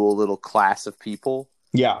individual little class of people.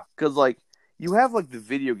 Yeah. Because like you have like the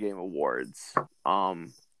video game awards,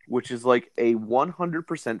 which is like a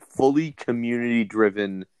 100% fully community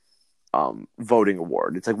driven voting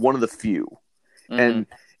award. It's like one of the few, and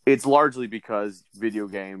it's largely because video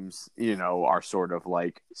games, are sort of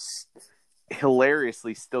like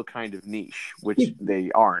hilariously still kind of niche, which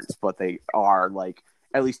they aren't, but they are like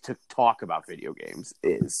at least to talk about video games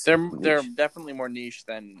is They're definitely more niche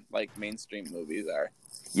than like mainstream movies are.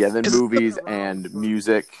 Yeah, than movies and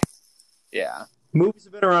music. Yeah. Movies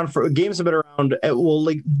have been around games have been around. Well,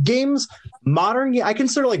 like games, I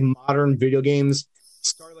consider like modern video games.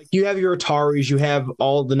 Start like you have your Ataris, you have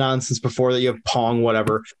all the nonsense before that. You have Pong,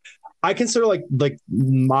 whatever. I consider like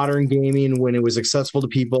modern gaming when it was accessible to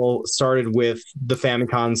people started with the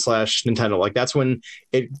Famicom / Nintendo. Like that's when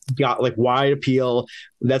it got like wide appeal.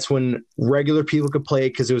 That's when regular people could play it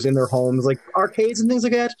because it was in their homes, like arcades and things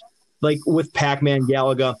like that. Like with Pac-Man,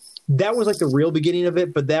 Galaga. That was like the real beginning of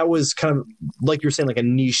it, but that was kind of like you're saying, like a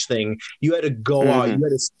niche thing. You had to go out, you had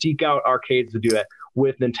to seek out arcades to do that.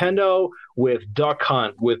 With Nintendo, with Duck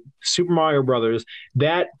Hunt, with Super Mario Brothers,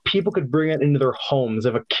 that people could bring it into their homes.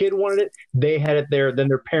 If a kid wanted it, they had it there. Then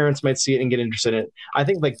their parents might see it and get interested in it. I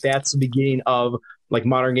think like that's the beginning of like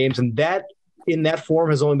modern games, and that in that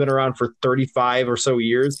form has only been around for 35 or so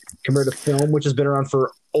years compared to film, which has been around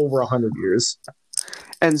for over 100 years.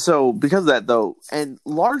 And so because of that though, and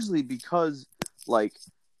largely because like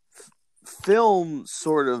film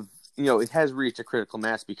sort of, it has reached a critical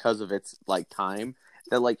mass because of its like time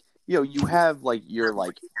that like, you have like your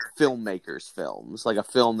like filmmakers films, like a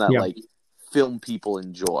film that like film people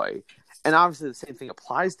enjoy. And obviously the same thing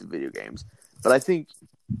applies to video games. But I think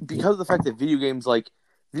because of the fact that video games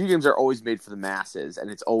are always made for the masses,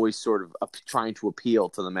 and it's always sort of trying to appeal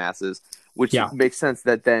to the masses, which makes sense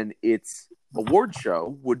that then its award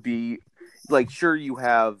show would be like, sure, you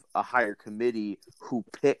have a higher committee who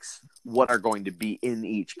picks what are going to be in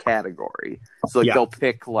each category. So like they'll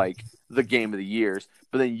pick like the game of the years,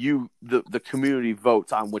 but then the community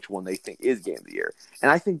votes on which one they think is game of the year.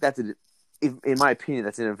 And I think that's in my opinion,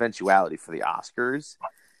 that's an eventuality for the Oscars.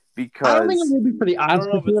 Because I don't think it will be for the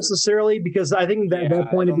Oscars necessarily, because I think that at that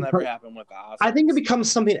point it'll never happen with the Oscars. I think it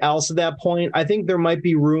becomes something else at that point. I think there might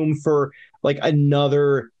be room for like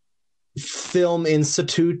another film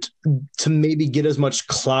institute to maybe get as much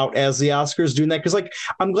clout as the Oscars doing that. Because like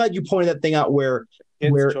I'm glad you pointed that thing out where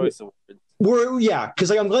Choice Awards. Because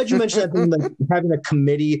like I'm glad you mentioned that thing, like having a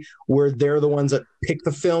committee where they're the ones that pick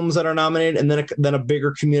the films that are nominated, and then a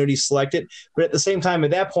bigger community select it. But at the same time,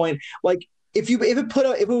 at that point, like if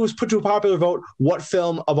it was put to a popular vote, what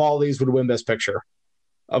film of all these would win Best Picture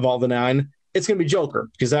of all the 9? It's going to be Joker,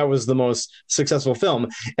 because that was the most successful film.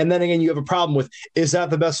 And then again, you have a problem with, is that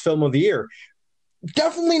the best film of the year?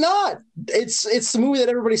 Definitely not. It's the movie that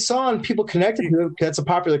everybody saw and people connected to it. That's a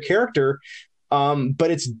popular character.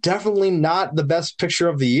 But it's definitely not the best picture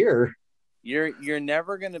of the year. You're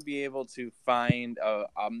never going to be able to find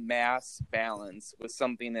a mass balance with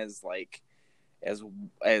something as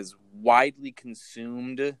widely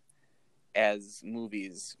consumed as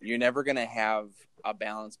movies. You're never going to have a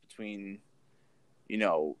balance between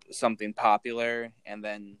something popular and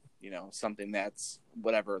then something that's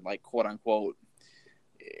whatever, like quote unquote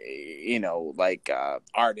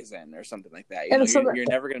artisan or something like that. You're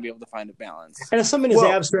never going to be able to find a balance. And if something as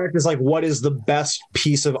abstract as like what is the best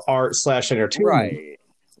piece of art / entertainment,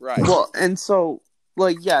 right. Well, and so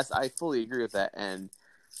like yes, I fully agree with that, and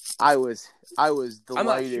I was delighted. I'm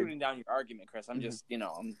not shooting down your argument, Chris. I'm just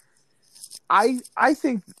I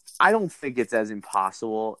don't think it's as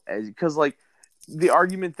impossible as, because like the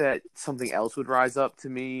argument that something else would rise up to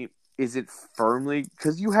me isn't firmly,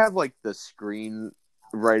 because you have like the Screen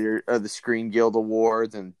Guild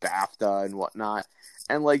Awards and BAFTA and whatnot,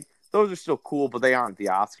 and like those are still cool, but they aren't the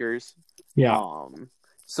Oscars. Yeah.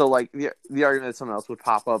 So like the argument that someone else would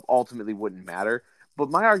pop up ultimately wouldn't matter. But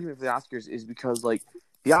my argument for the Oscars is because like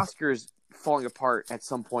the Oscars falling apart at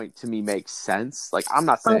some point to me makes sense. Like I'm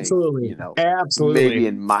not saying Absolutely. Absolutely. Maybe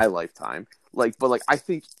in my lifetime. Like, but like I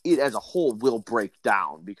think it as a whole will break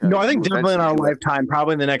down because no, I think definitely in our lifetime,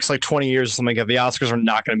 probably in the next like 20 years or something, the Oscars are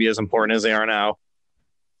not going to be as important as they are now.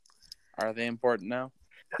 Are they important now?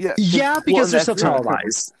 Yeah, because they're still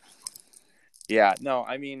televised. Yeah, no,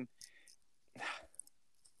 I mean,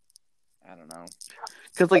 I don't know.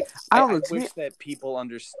 Because like I wish that people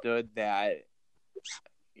understood that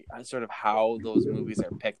sort of how those movies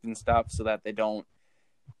are picked and stuff, so that they don't.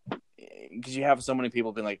 Because you have so many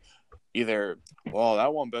people being like, either, well,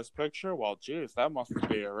 that won Best Picture, well, geez, that must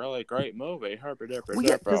be a really great movie,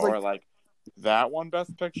 or like, that won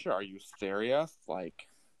Best Picture. Are you serious? Like,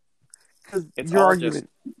 it's your argument.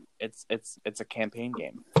 It's a campaign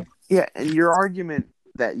game. Yeah, and your argument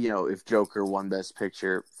that if Joker won Best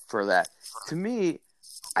Picture for that, to me,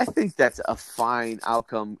 I think that's a fine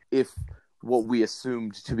outcome if what we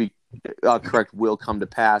assumed to be correct will come to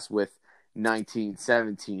pass with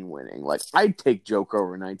 1917 winning. Like, I'd take Joker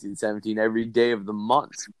over 1917 every day of the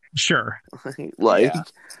month. Sure. Like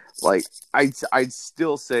I'd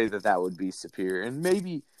still say that would be superior, and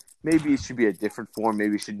maybe it should be a different form.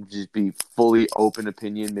 Maybe it should just be fully open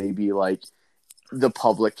opinion. Maybe like the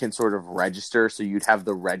public can sort of register, so you'd have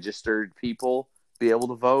the registered people be able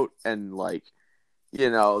to vote, and like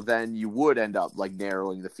then you would end up like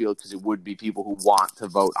narrowing the field because it would be people who want to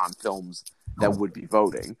vote on films that would be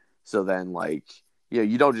voting. So then like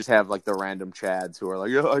you don't just have like the random chads who are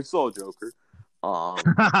like, yeah, I saw Joker.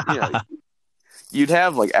 You'd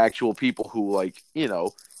have like actual people who like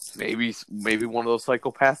maybe one of those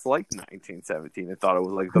psychopaths liked 1917 and thought it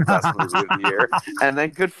was like the best movie of the year, and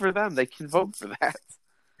then good for them, they can vote for that.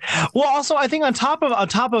 Well, also, I think on top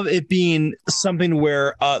of it being something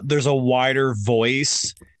where there's a wider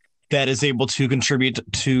voice that is able to contribute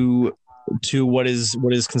to what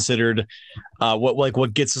is considered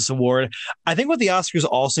what gets this award. I think what the Oscars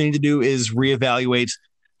also need to do is reevaluate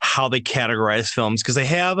how they categorize films, because they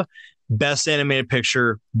have Best Animated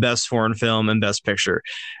Picture, Best Foreign Film, and Best Picture,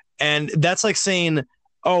 and that's like saying,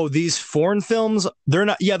 oh, these foreign films,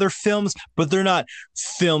 they're films, but they're not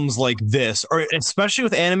films like this. Or especially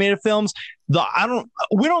with animated films,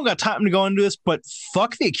 we don't got time to go into this, but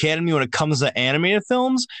fuck the Academy when it comes to animated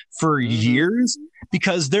films for years,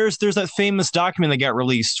 because there's that famous document that got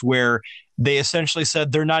released where they essentially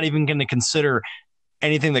said they're not even going to consider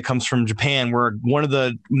anything that comes from Japan, where one of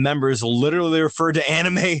the members literally referred to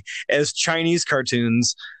anime as Chinese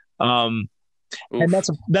cartoons. And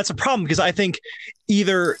that's a problem, because I think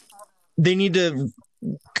either they need to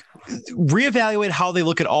reevaluate how they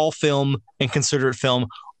look at all film and consider it film,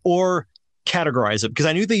 or categorize it. Because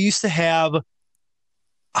I knew they used to have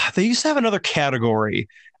another category.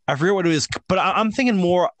 I forget what it is, but I'm thinking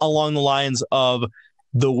more along the lines of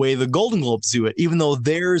the way the Golden Globes do it, even though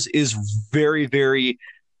theirs is very, very...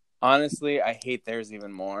 Honestly, I hate theirs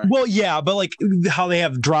even more. Well, yeah, but like how they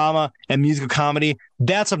have drama and musical comedy,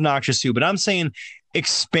 that's obnoxious too. But I'm saying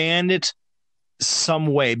expand it some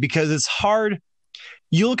way, because it's hard.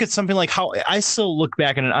 You look at something like how I still look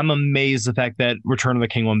back at it, I'm amazed the fact that Return of the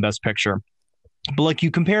King won Best Picture. But like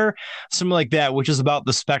you compare something like that, which is about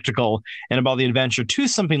the spectacle and about the adventure, to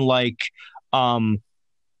something like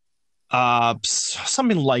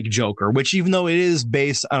Joker, which even though it is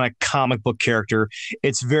based on a comic book character,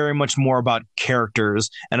 it's very much more about characters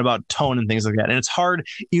and about tone and things like that. And it's hard,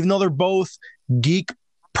 even though they're both geek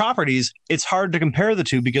properties, it's hard to compare the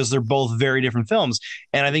two because they're both very different films.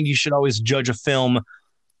 And I think you should always judge a film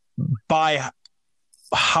by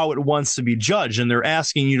how it wants to be judged. And they're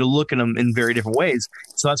asking you to look at them in very different ways.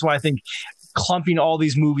 So that's why I think clumping all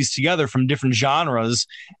these movies together from different genres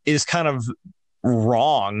is kind of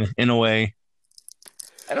wrong in a way.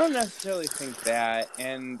 I don't necessarily think that,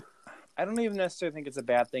 and I don't even necessarily think it's a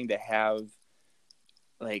bad thing to have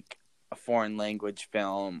like a foreign language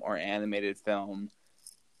film or animated film,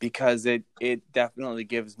 because it definitely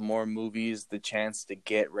gives more movies the chance to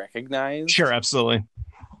get recognized. Sure, absolutely.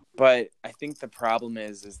 But I think the problem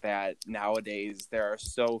is that nowadays there are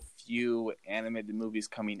so few animated movies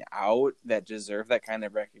coming out that deserve that kind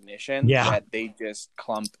of recognition that they just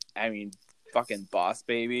clump. I mean, fucking Boss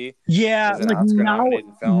Baby. Yeah, like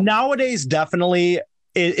nowadays, definitely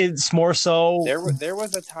it's more so. There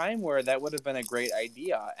was a time where that would have been a great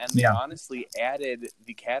idea, and they honestly added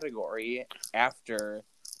the category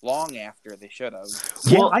long after they should have.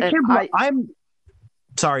 Well, I'm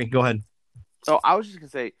sorry. Go ahead. Oh, I was just gonna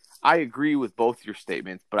say I agree with both your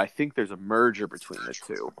statements, but I think there's a merger between the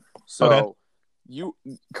two. So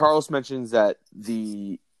Carlos mentions that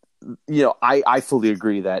I fully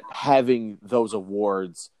agree that having those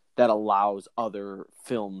awards that allows other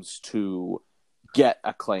films to get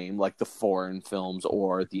acclaim, like the foreign films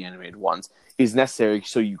or the animated ones, is necessary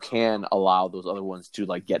so you can allow those other ones to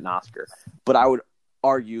like get an Oscar. But I would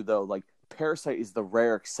argue though, like Parasite is the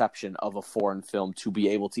rare exception of a foreign film to be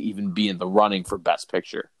able to even be in the running for Best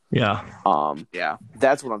Picture. Yeah.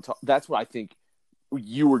 That's what that's what I think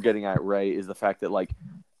you were getting at, Ray, is the fact that like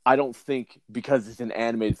I don't think because it's an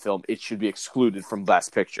animated film it should be excluded from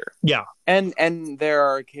Best Picture. Yeah. And there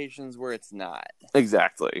are occasions where it's not.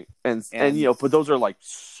 Exactly. And but those are like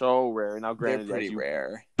so rare. Now granted, they're pretty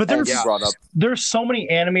rare. But there's so many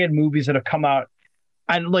animated movies that have come out,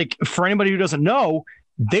 and like for anybody who doesn't know,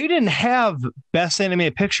 they didn't have Best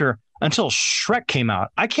Animated Picture until Shrek came out.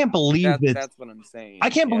 I can't believe that's what I'm saying. I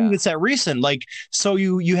can't believe it's that recent. Like, so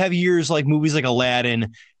you have years like movies like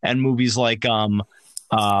Aladdin and movies like trying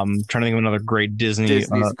to think of another great Disney's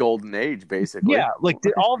golden age, basically. Yeah, like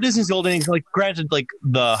all of Disney's golden age. Like, granted, like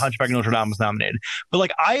the Hunchback of Notre Dame was nominated, but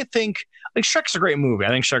like I think like Shrek's a great movie. I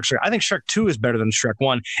think Shrek 2 is better than Shrek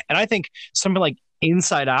 1, and I think something like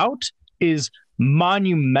Inside Out is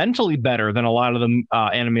monumentally better than a lot of the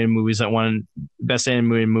animated movies that won Best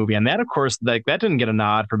Animated Movie. And that, of course, like that didn't get a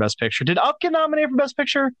nod for Best Picture. Did Up get nominated for Best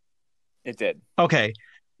Picture? It did. Okay.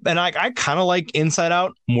 And I kind of like Inside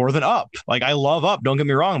Out more than Up. Like, I love Up, don't get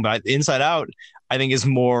me wrong, but Inside Out, I think, is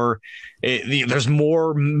more... there's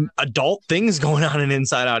more adult things going on in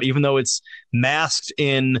Inside Out, even though it's masked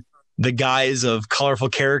in the guise of colorful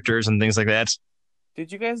characters and things like that.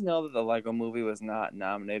 Did you guys know that the Lego Movie was not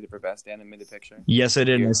nominated for Best Animated Picture? Yes, it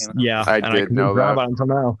is. Yeah, I did know that. About it until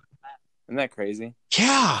now. Isn't that crazy?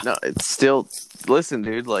 Yeah. No, it's still... Listen,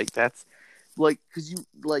 dude, like, that's... Like, because you...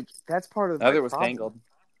 Like, that's part of the... Other was Tangled.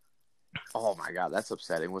 Oh my god, that's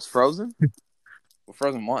upsetting. Was Frozen? Well,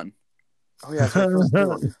 Frozen won. Oh yeah,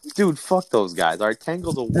 Frozen. Dude, fuck those guys. All right,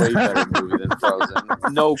 Tangled's a way better movie than Frozen.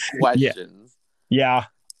 No questions. Yeah.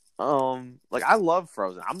 Like I love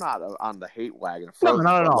Frozen. I'm not on the hate wagon of Frozen. No,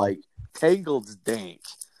 not at all. Like Tangled's dank.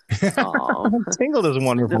 Tangled is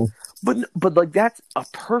wonderful. But like that's a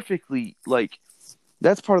perfectly like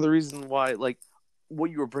that's part of the reason why like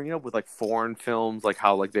what you were bringing up with like foreign films, like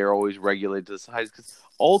how like they're always regulated to the size, because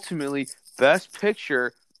ultimately Best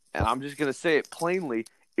Picture, and I'm just gonna say it plainly,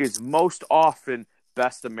 is most often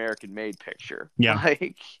Best American Made Picture. Yeah,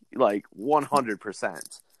 like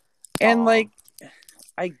 100%. And like,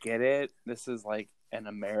 I get it. This is like an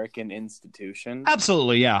American institution.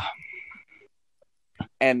 Absolutely, yeah.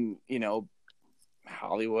 And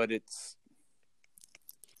Hollywood,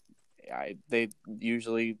 they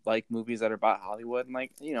usually like movies that are about Hollywood, and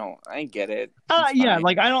like I get it. Yeah,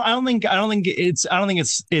 like I don't think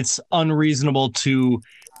it's unreasonable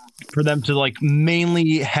for them to like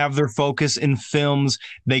mainly have their focus in films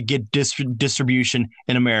that get distribution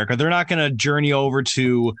in America. They're not going to journey over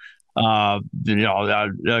to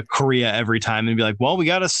Korea every time and be like, well, we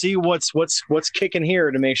got to see what's kicking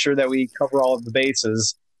here to make sure that we cover all of the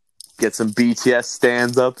bases. Get some BTS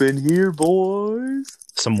stands up in here, boys.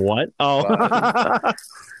 Some what? Oh.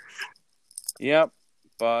 Yep.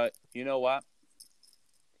 But you know what?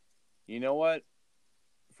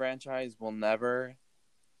 Franchise will never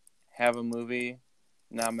have a movie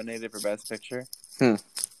nominated for Best Picture. The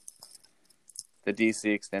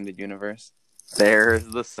DC Extended Universe. There's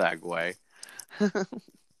the segue.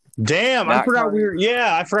 Damn, I forgot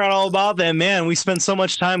I forgot all about that, man. We spent so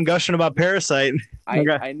much time gushing about Parasite.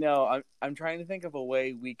 I know. I'm trying to think of a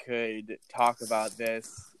way we could talk about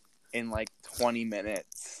this in like 20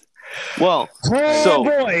 minutes. Well,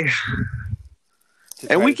 boy.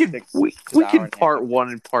 And we could part 1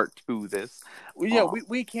 and part 2 this. Yeah,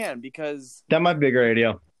 we can, because that might be a great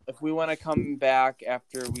idea. If we want to come back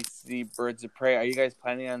after we see Birds of Prey, are you guys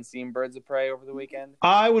planning on seeing Birds of Prey over the weekend?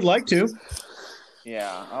 I would like to.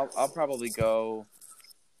 Yeah, I'll probably go.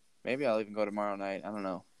 Maybe I'll even go tomorrow night. I don't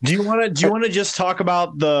know. Do you want to just talk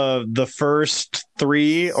about the first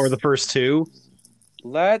 3 or the first 2?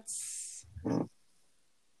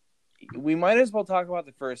 We might as well talk about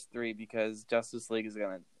the first 3 because Justice League is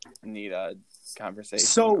going to need a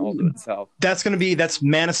conversation all to itself. That's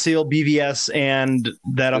Man of Steel, BVS, and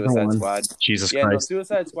that Suicide other one. Squad. Jesus Christ. No,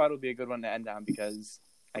 Suicide Squad would be a good one to end on because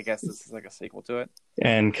I guess this is like a sequel to it.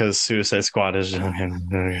 And because Suicide Squad is...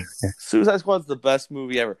 Suicide Squad's the best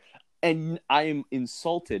movie ever. And I am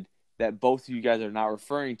insulted that both of you guys are not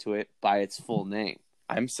referring to it by its full name.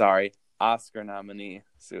 I'm sorry. Oscar nominee,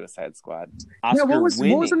 Suicide Squad. Oscar what was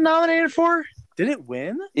it nominated for? Did it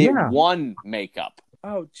win? It won makeup.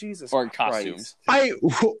 Oh, Jesus or Christ. costumes.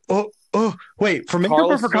 Oh, wait, for makeup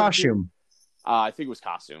or for costume? I think it was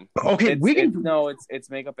costume. Okay, it's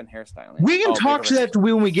makeup and hairstyling. We can talk to that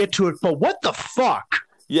when we get to it, but what the fuck?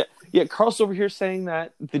 Yeah, Carl's over here saying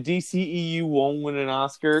that the DCEU won't win an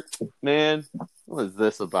Oscar. Man, what is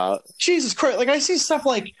this about? Jesus Christ! Like I see stuff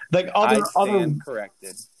like other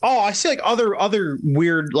corrected. Oh, I see like other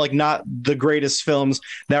weird, like not the greatest films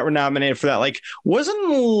that were nominated for that. Like,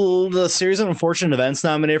 wasn't the Series of Unfortunate Events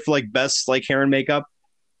nominated for like best like hair and makeup?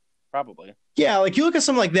 Probably. Yeah, like you look at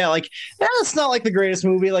something like that, like that's not like the greatest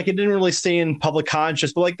movie. Like it didn't really stay in public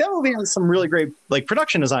conscious, but like that movie has some really great like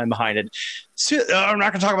production design behind it. So, I'm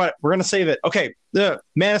not gonna talk about it. We're gonna save it. Okay,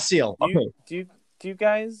 Man of Steel. Okay. Do you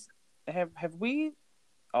guys have we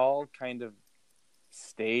all kind of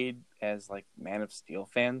stayed as like Man of Steel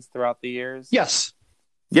fans throughout the years? Yes.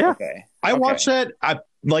 Yeah. Okay. I watch that. I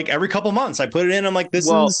like every couple months. I put it in. I'm like, this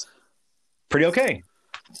is pretty okay.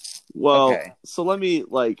 Well, so let me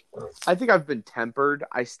I think I've been tempered.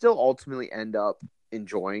 I still ultimately end up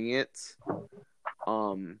enjoying it.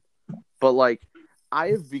 But like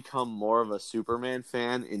I have become more of a Superman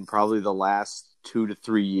fan in probably the last 2 to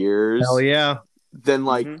 3 years. Hell yeah. Than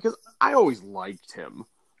because I always liked him.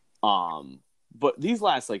 But these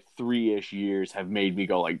last 3-ish years have made me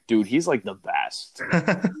go dude, he's the best.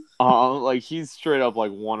 He's straight up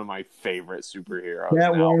one of my favorite superheroes.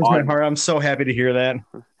 That warms my heart. I'm so happy to hear that.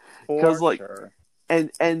 Because sure.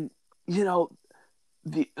 and you know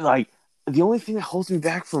the only thing that holds me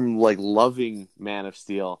back from loving Man of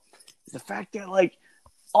Steel is the fact that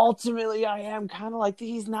ultimately I am kind of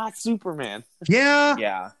he's not Superman.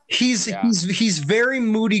 Yeah. He's very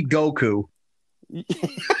moody Goku.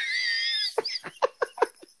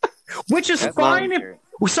 Which is fine.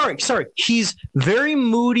 Sorry. He's very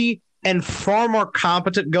moody and far more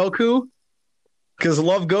competent Goku. Because I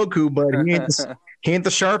love Goku, but he ain't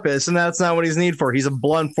the sharpest, and that's not what he's needed for. He's a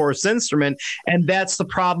blunt force instrument, and that's the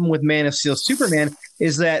problem with Man of Steel Superman,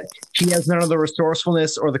 is that he has none of the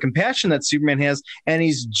resourcefulness or the compassion that Superman has, and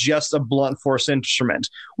he's just a blunt force instrument,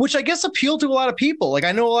 which I guess appealed to a lot of people.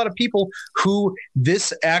 I know a lot of people who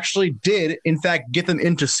this actually did, in fact, get them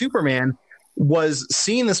into Superman, was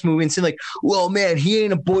seeing this movie and saying well, man, he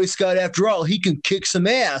ain't a Boy Scout after all. He can kick some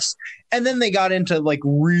ass. And then they got into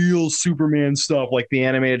real Superman stuff, like the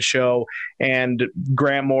animated show and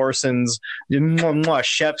Grant Morrison's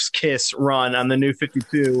Chef's Kiss run on the New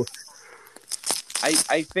 52.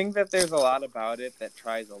 I think that there's a lot about it that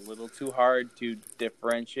tries a little too hard to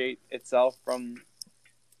differentiate itself from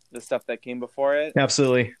the stuff that came before it.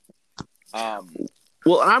 Absolutely.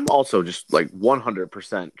 Well, I'm also just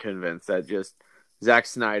 100% convinced that just Zack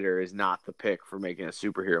Snyder is not the pick for making a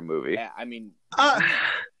superhero movie. Yeah, I mean,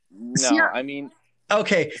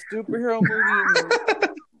 okay, superhero movie.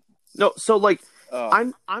 No, so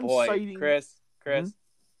I'm citing Chris. Hmm?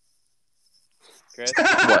 Chris,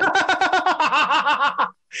 what?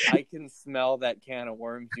 I can smell that can of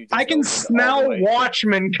worms. I can smell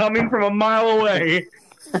Watchmen coming from a mile away.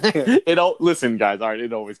 Listen, guys. All right,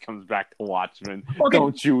 it always comes back to Watchmen. Okay.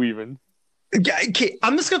 Don't you even? Okay,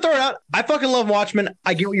 I'm just gonna throw it out. I fucking love Watchmen.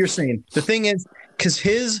 I get what you're saying. The thing is,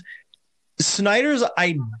 because Snyder's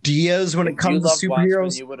ideas when it comes to superheroes,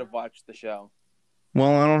 Watchmen, you would have watched the show.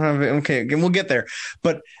 Well, I don't have it. Okay, we'll get there.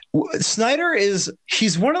 But Snyder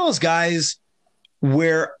he's one of those guys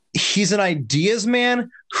where he's an ideas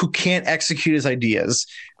man who can't execute his ideas.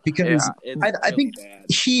 Because I think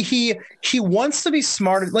he wants to be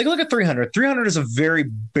smart. Look at 300. 300 is a very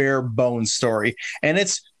bare bones story, and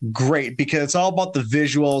it's great because it's all about the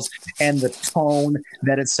visuals and the tone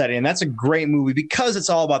that it's setting. And that's a great movie because it's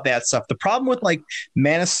all about that stuff. The problem with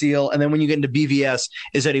Man of Steel, and then when you get into BVS,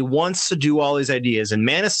 is that he wants to do all these ideas. In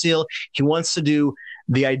Man of Steel, he wants to do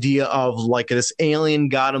the idea of this alien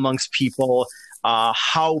god amongst people.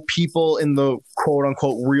 How people in the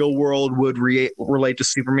quote-unquote real world would relate to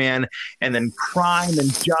Superman, and then crime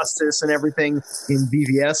and justice and everything in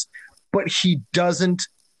BVS. But he doesn't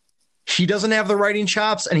have the writing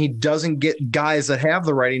chops, and he doesn't get guys that have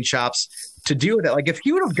the writing chops to do it. If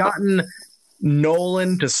he would have gotten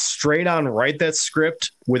Nolan to straight on write that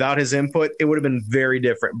script without his input, it would have been very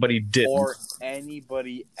different, but he didn't. Or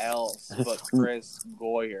anybody else but Chris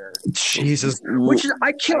Goyer. Jesus. Which is,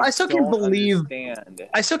 I still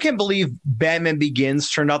can't believe Batman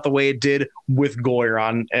Begins turned out the way it did with Goyer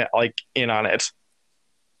on in on it.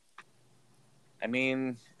 I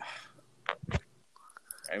mean,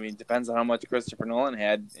 depends on how much Christopher Nolan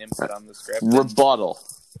had input on the script. Rebuttal.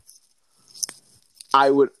 I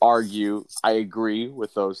would argue I agree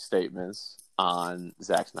with those statements on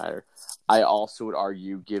Zack Snyder. I also would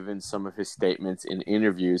argue, given some of his statements in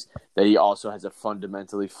interviews, that he also has a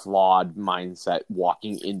fundamentally flawed mindset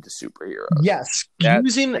walking into superheroes. Yes, I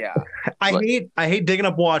hate digging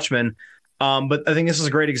up Watchmen, but I think this is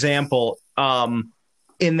a great example.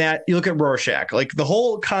 In that you look at Rorschach, like the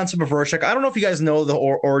whole concept of Rorschach. I don't know if you guys know the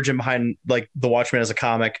origin behind like the Watchmen as a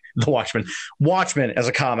comic, Watchmen as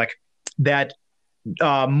a comic that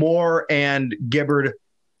Moore and Gibbard.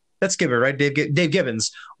 That's Gibbard, right? Dave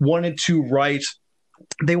Gibbons wanted to write.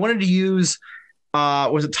 They wanted to use.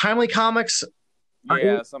 Was it Timely Comics?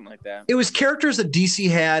 Yeah, something like that. It was characters that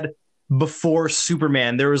DC had before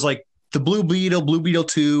Superman. There was like the Blue Beetle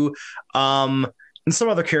 2, and some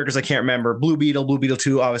other characters I can't remember. Blue Beetle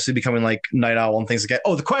 2, obviously becoming like Night Owl and things like that.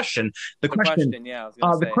 Oh, the question. Yeah,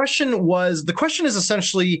 the question is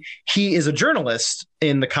essentially he is a journalist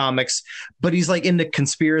in the comics, but he's like into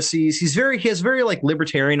conspiracies. He has very like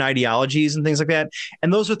libertarian ideologies and things like that.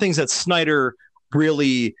 And those are things that Snyder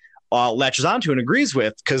really latches onto and agrees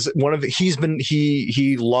with, because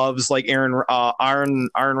he loves like Iron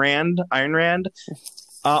Rand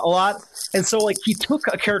a lot, and so like he took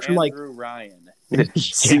a character Andrew Ryan.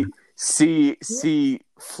 See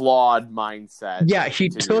flawed mindset. Yeah,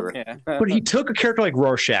 but he took a character like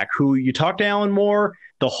Rorschach, who you talk to Alan Moore.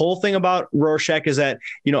 The whole thing about Rorschach is that,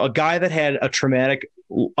 you know, a guy that had a traumatic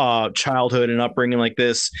childhood and upbringing like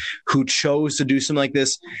this, who chose to do something like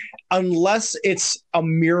this, unless it's a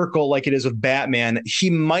miracle like it is with Batman, he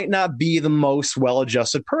might not be the most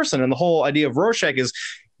well-adjusted person. And the whole idea of Rorschach is,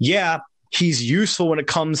 yeah, he's useful when it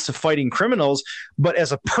comes to fighting criminals, but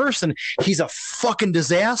as a person, he's a fucking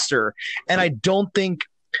disaster. And I don't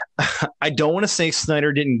want to say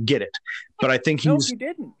Snyder didn't get it, but I think he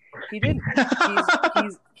didn't.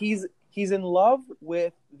 He's in love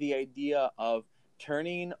with the idea of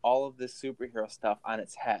turning all of this superhero stuff on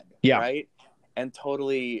its head. Yeah. Right? And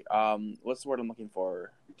totally, what's the word I'm looking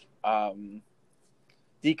for?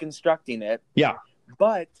 Deconstructing it. Yeah.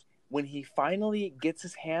 But when he finally gets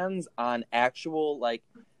his hands on actual like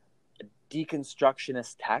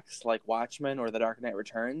deconstructionist texts like Watchmen or The Dark Knight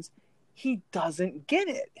Returns, he doesn't get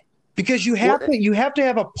it. Because you have to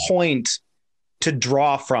have a point to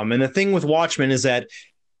draw from. And the thing with Watchmen is that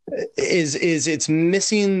it's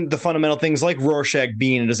missing the fundamental things, like Rorschach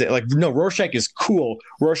being like, no, Rorschach is cool.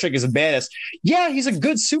 Rorschach is a badass. Yeah, he's a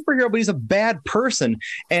good superhero, but he's a bad person.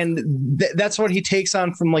 And that's what he takes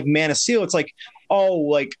on from like Man of Steel. It's like,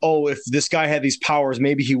 if this guy had these powers,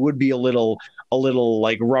 maybe he would be a little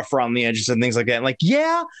like rough around the edges and things like that. And like,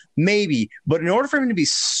 yeah, maybe. But in order for him to be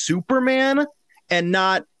Superman and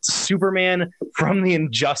not Superman from the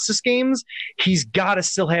Injustice games, he's got to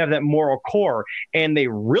still have that moral core. And they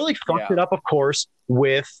really fucked it up, of course,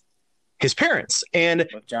 with his parents and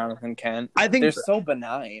with Jonathan Kent. I think they're so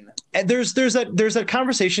benign. And there's that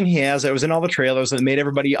conversation he has that was in all the trailers that made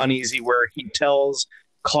everybody uneasy, where he tells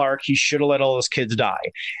Clark he should have let all those kids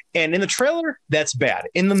die. And in the trailer, that's bad.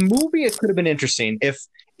 In the movie, it could have been interesting if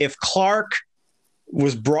Clark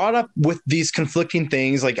was brought up with these conflicting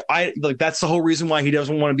things. Like that's the whole reason why he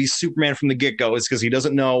doesn't want to be Superman from the get-go, is because he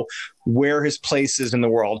doesn't know where his place is in the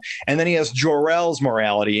world. And then he has Jor-El's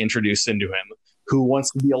morality introduced into him, who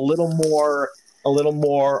wants to be a little more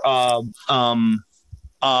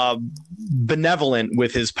benevolent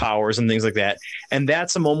with his powers and things like that. And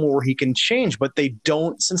that's a moment where he can change, but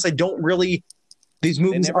since they don't really, these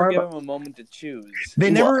movies they never give him a moment to choose.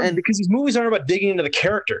 Because these movies aren't about digging into the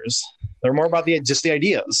characters. They're more about just the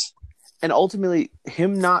ideas. And ultimately,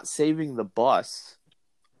 him not saving the bus,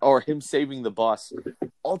 or him saving the bus,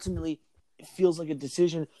 ultimately it feels like a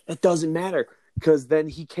decision that doesn't matter, because then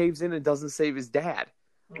he caves in and doesn't save his dad.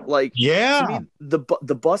 Like, yeah, to me,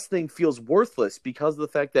 the bus thing feels worthless because of the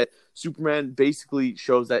fact that Superman basically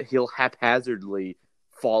shows that he'll haphazardly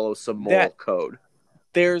follow some moral code.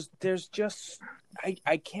 There's just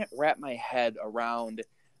I can't wrap my head around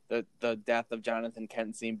the death of Jonathan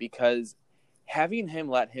Kent scene, because having him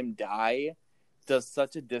let him die does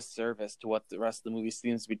such a disservice to what the rest of the movie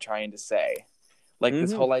seems to be trying to say. Like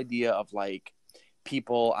this whole idea of like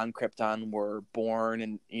people on Krypton were born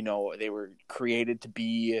and, you know, they were created to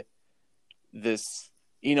be this,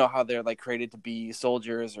 you know, how they're like created to be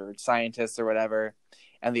soldiers or scientists or whatever.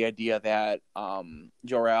 And the idea that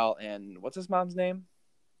Jor-El and what's his mom's name?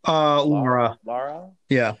 Laura.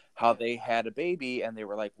 Yeah. How they had a baby and they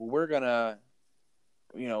were like, well, we're gonna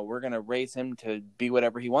raise him to be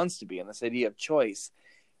whatever he wants to be. And this idea of choice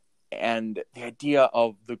and the idea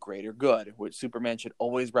of the greater good, which Superman should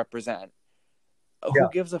always represent. Who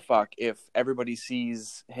gives a fuck if everybody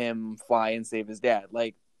sees him fly and save his dad?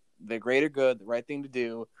 Like, the greater good, the right thing to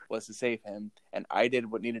do was to save him, and I did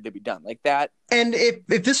what needed to be done. Like that. And if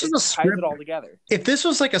this was a ties script, it all together. if this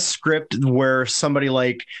was like a script where somebody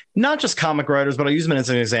like, not just comic writers, but I'll use him as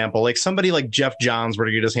an example, like somebody like Jeff Johns were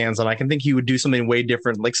to get his hands on, I can think he would do something way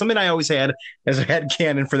different. Like something I always had as a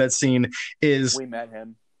headcanon for that scene is, we met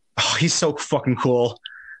him. oh, he's so fucking cool.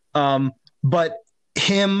 But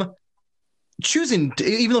him choosing,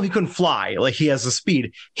 even though he couldn't fly, like he has the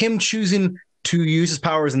speed, him choosing to use his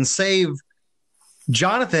powers and save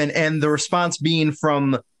Jonathan, and the response being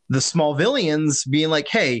from the Smallvillians being like,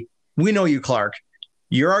 hey, we know you, Clark.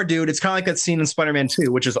 You're our dude. It's kind of like that scene in Spider-Man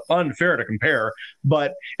 2, which is unfair to compare,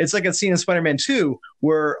 but it's like a scene in Spider-Man 2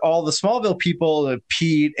 where all the Smallville people,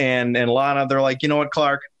 Pete and Lana, they're like, you know what,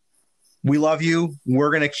 Clark? We love you.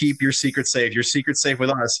 We're going to keep your secret safe. Your secret's safe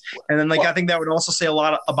with us. And then, like, I think that would also say a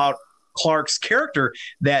lot about Clark's character,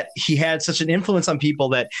 that he had such an influence on people,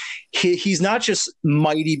 that he's not just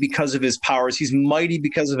mighty because of his powers, he's mighty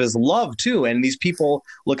because of his love too, and these people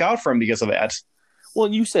look out for him because of that.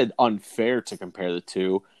 Well, you said unfair to compare the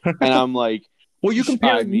two, and I'm like, well, you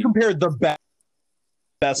compare the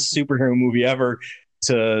best superhero movie ever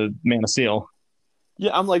to Man of Steel.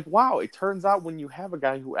 Yeah, I'm like, wow, it turns out when you have a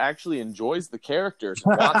guy who actually enjoys the characters,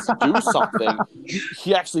 wants to do something,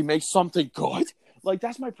 he actually makes something good. Like,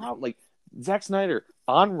 that's my problem. Like, Zack Snyder,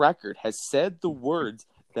 on record, has said the words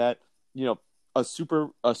that, you know, a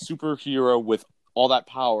superhero with all that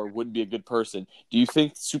power wouldn't be a good person. Do you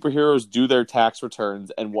think superheroes do their tax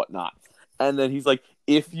returns and whatnot? And then he's like,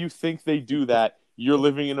 if you think they do that, you're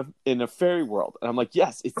living in a fairy world. And I'm like,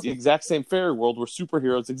 yes, it's the exact same fairy world where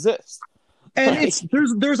superheroes exist. And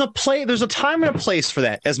there's a time and a place for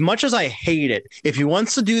that. As much as I hate it, if he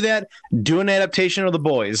wants to do that, do an adaptation of The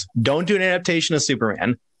Boys. Don't do an adaptation of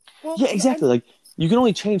Superman. Well, yeah, exactly. Like, you can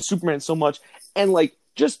only change Superman so much. And like,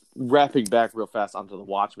 just wrapping back real fast onto the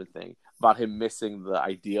Watchmen thing about him missing the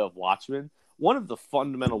idea of Watchmen. One of the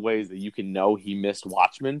fundamental ways that you can know he missed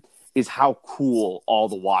Watchmen is how cool all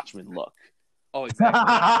the Watchmen look. Oh, exactly.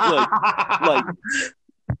 like,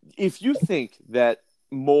 if you think that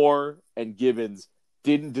Moore and Gibbons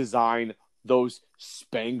didn't design those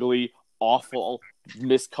spangly, awful,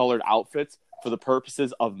 miscolored outfits for the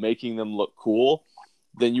purposes of making them look cool,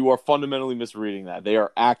 then you are fundamentally misreading that. They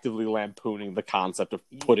are actively lampooning the concept of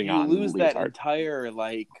putting on You lose that leotard. entire,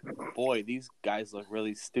 like, boy, these guys look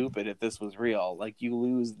really stupid if this was real. Like, you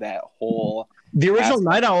lose that whole... The original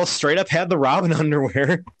Night Owl straight up had the Robin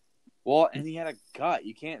underwear. Well, and he had a gut.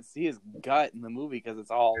 You can't see his gut in the movie because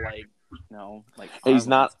it's all, like, like... He's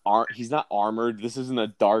not armored. This isn't a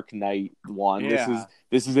Dark Knight one. Yeah.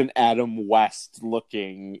 This is an Adam West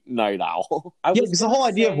looking Night Owl. Yeah, because the whole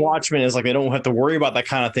idea of Watchmen is like they don't have to worry about that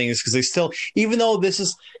kind of things, because they still, even though this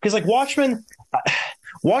is, because like Watchmen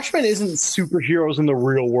isn't superheroes in the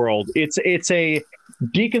real world. It's a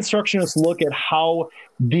deconstructionist look at how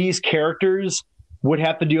these characters would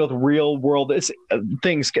have to deal with real world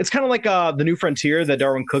things. It's kind of like The New Frontier that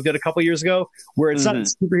Darwin Cook did a couple years ago, where it's not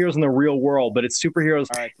superheroes in the real world, but it's superheroes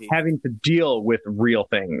having to deal with real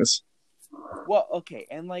things. Well, okay,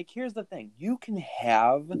 and like here's the thing: you can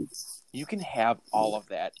have all of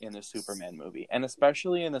that in a Superman movie, and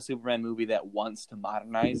especially in a Superman movie that wants to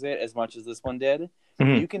modernize it as much as this one did.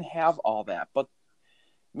 Mm-hmm. You can have all that, but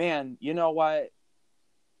man, you know what?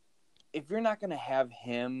 If you're not going to have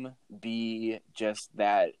him be just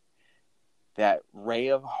that ray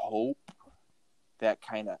of hope that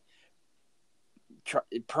kind of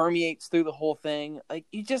permeates through the whole thing, like,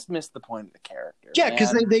 you just missed the point of the character. Yeah,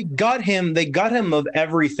 because they got him of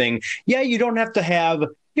everything. Yeah, you don't have to have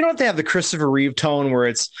the Christopher Reeve tone where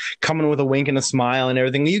it's coming with a wink and a smile and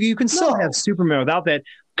everything. You can still have Superman without that.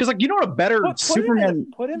 Because, like, you know what a better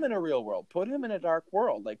Superman... Put him in a real world. Put him in a dark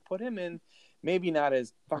world. Like, put him in... Maybe not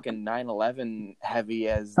as fucking 9/11 heavy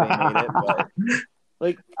as they made it, but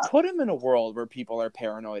like, put him in a world where people are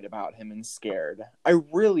paranoid about him and scared. I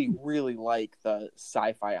really, really like the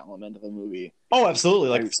sci-fi element of the movie. Oh, absolutely!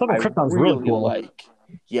 Like, Son of Krypton's really cool.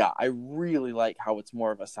 I really like how it's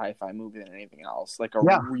more of a sci-fi movie than anything else. Like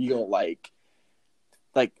real like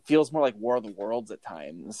feels more like War of the Worlds at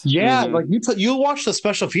times. Yeah, like you watch the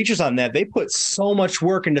special features on that. They put so much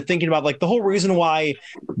work into thinking about, like, the whole reason why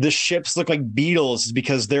the ships look like beetles is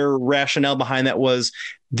because their rationale behind that was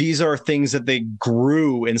these are things that they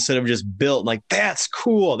grew instead of just built. Like, that's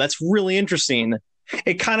cool. That's really interesting.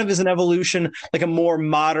 It kind of is an evolution, like a more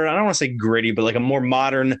modern, I don't want to say gritty, but like a more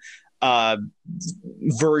modern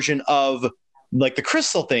version of, like, the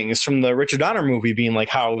crystal things from the Richard Donner movie, being like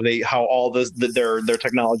how all their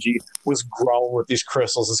technology was grown with these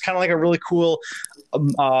crystals. It's kind of like a really cool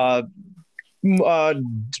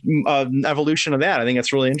evolution of that. I think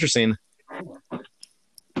it's really interesting.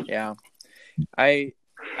 Yeah, I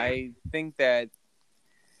think that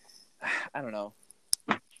I don't know.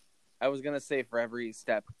 I was gonna say for every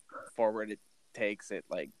step forward it takes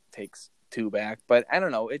two back, but I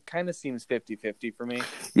don't know. It kind of seems 50-50 for me.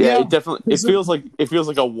 Yeah, it definitely. It feels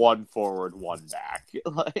like a one forward, one back.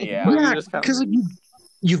 Like, yeah, because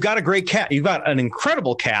you've got a great cast. You've got an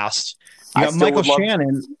incredible cast. You got Michael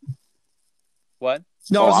Shannon. What?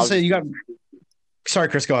 No, I was gonna say you got. Sorry,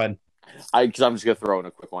 Chris. Go ahead. Because I'm just gonna throw in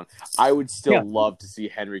a quick one. I would still love to see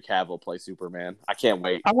Henry Cavill play Superman. I can't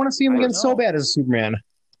wait. I want to see him again so bad as Superman.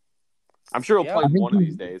 I'm sure he'll play one of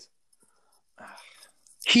these days.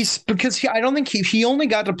 I don't think he only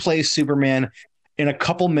got to play Superman in a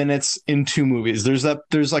couple minutes in two movies. There's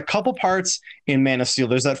a couple parts in Man of Steel.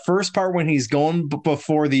 There's that first part when he's going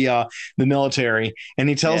before the military and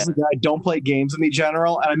he tells the guy, "Don't play games with me,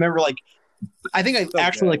 General." And I remember I think I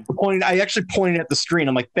actually pointed at the screen.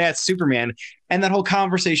 I'm like, "That's Superman." And that whole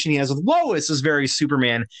conversation he has with Lois is very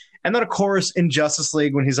Superman. And then of course in Justice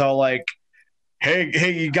League when he's all like,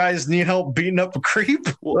 Hey, you guys need help beating up a creep?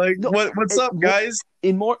 What's up, guys?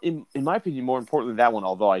 In my opinion, more important than that one,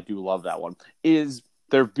 although I do love that one, is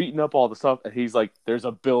they're beating up all the stuff, and he's like, "There's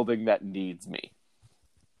a building that needs me."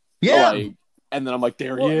 Yeah, and then I'm like,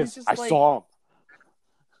 "There he is! I saw him."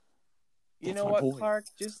 You know what, Clark?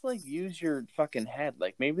 Just use your fucking head.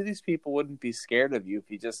 Maybe these people wouldn't be scared of you if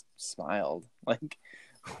you just smiled. When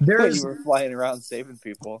you were flying around saving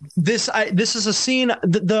people. This is a scene.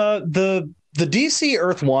 The DC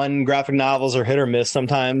Earth 1 graphic novels are hit or miss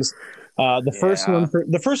sometimes. The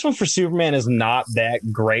first one for Superman is not that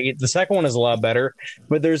great. The second one is a lot better,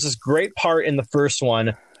 but there's this great part in the first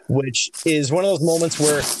one, which is one of those moments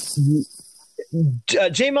where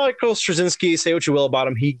J. Michael Straczynski, say what you will about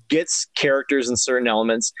him, he gets characters in certain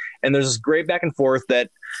elements, and there's this great back and forth that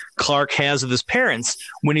Clark has with his parents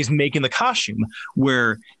when he's making the costume,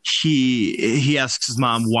 where he asks his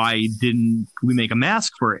mom, "Why didn't we make a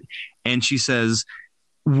mask for it?" And she says,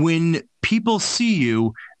 "When people see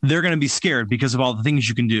you, they're going to be scared because of all the things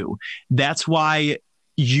you can do. That's why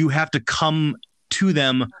you have to come to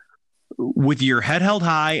them with your head held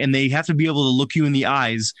high, and they have to be able to look you in the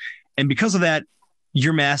eyes. And because of that,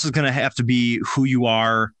 your mask is going to have to be who you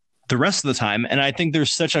are the rest of the time." And I think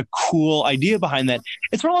there's such a cool idea behind that.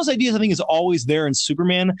 It's one of those ideas I think is always there in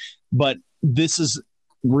Superman, but this is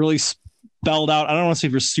really spelled out. I don't want to say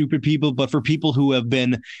for stupid people, but for people who have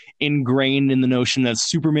been ingrained in the notion that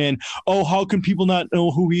Superman, oh, how can people not know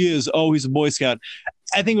who he is? Oh, he's a Boy Scout.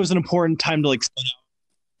 I think it was an important time to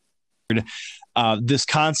set out this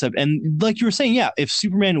concept. And like you were saying, if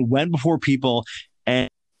Superman went before people and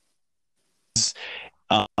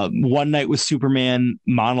One Night with Superman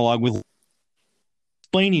monologue with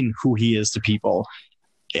explaining who he is to people,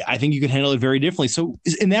 I think you could handle it very differently. So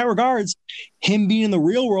in that regards, him being in the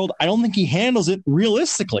real world, I don't think he handles it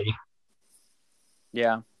realistically.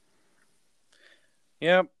 Yeah.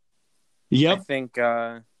 Yep. I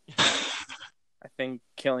think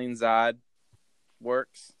killing Zod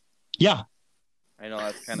works. Yeah. I know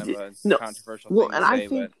that's kind of a controversial thing to say, I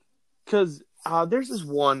think because there's this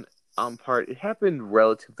one part. It happened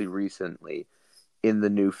relatively recently in the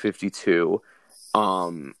New 52.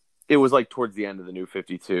 It was towards the end of the New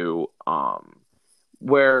 52,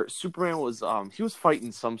 where Superman was he was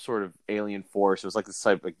fighting some sort of alien force. It was this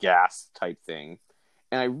type of gas type thing,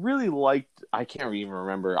 and I really liked. I can't even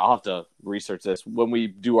remember. I'll have to research this when we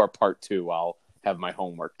do our part 2. I'll have my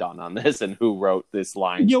homework done on this and who wrote this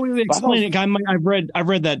line. Yeah, explain it. I've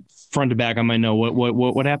read that front to back. I might know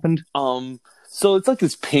what happened. So it's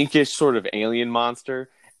this pinkish sort of alien monster,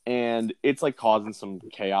 and it's causing some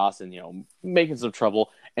chaos and making some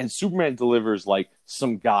trouble. And Superman delivers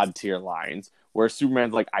some god tier lines where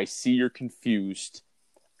Superman's I see you're confused.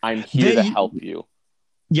 I'm here to help you.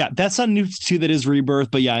 Yeah, that's not New 52. That is Rebirth.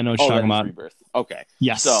 But yeah, I know what you're talking about. Rebirth. Okay.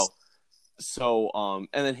 Yes. So and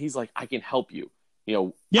then he's I can help you.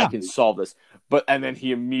 I can solve this. And then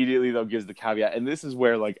he immediately gives the caveat. And this is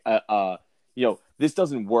where this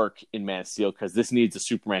doesn't work in Man of Steel because this needs a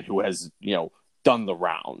Superman who has done the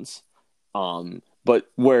rounds.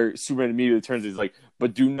 But where Superman immediately turns is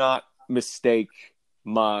but do not mistake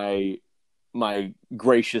my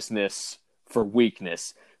graciousness for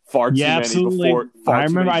weakness. Far too many absolutely. Before. I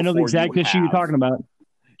remember. I know the exact issue you're talking about.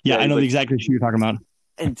 Yeah, I know the exact issue you're talking about.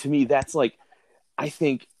 And to me, that's I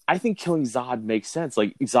think killing Zod makes sense.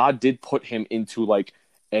 Zod did put him into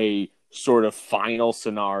a sort of final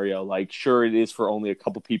scenario. Sure, it is for only a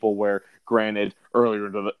couple people. Where, granted, earlier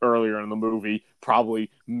in the movie,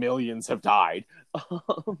 probably millions have died.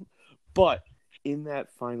 But in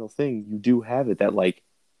that final thing, you do have it that like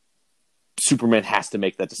Superman has to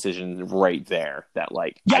make that decision right there. That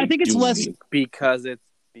like, I think it's less because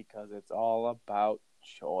it's all about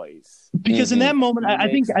choice. because in that moment, He I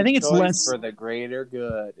think makes the it's choice less for the greater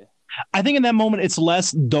good. I think in that moment it's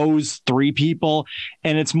less those three people,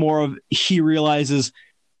 and it's more of he realizes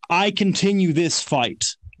I continue this fight,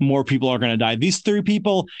 more people are going to die. These three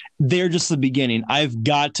people, they're just the beginning. I've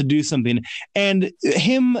got to do something, and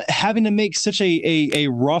him having to make such a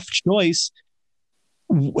rough choice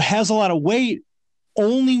has a lot of weight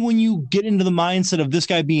only when you get into the mindset of this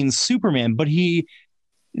guy being Superman. But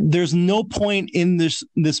there's no point in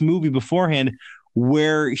this movie beforehand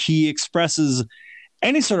where he expresses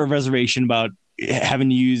any sort of reservation about having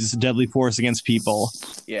to use deadly force against people.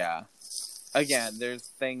 Yeah. Again, there's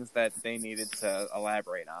things that they needed to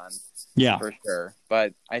elaborate on. Yeah. For sure.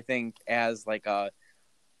 But I think as like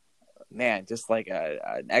just like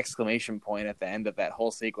an exclamation point at the end of that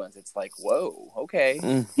whole sequence, it's like, whoa,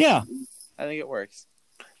 okay. Yeah. I think it works.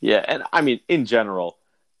 Yeah, and I mean, in general,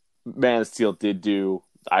 Man of Steel did do...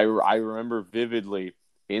 I remember vividly,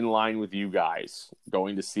 in line with you guys,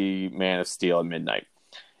 going to see Man of Steel at midnight.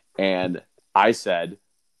 And I said,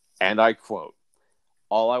 and I quote,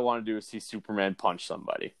 all I want to do is see Superman punch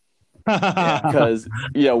somebody. Because,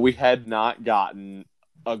 we had not gotten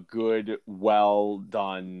a good,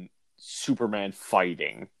 well-done Superman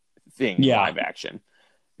fighting thing live action.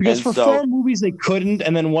 Because for 4 movies they couldn't,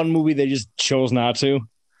 and then 1 movie they just chose not to.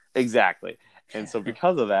 Exactly. And so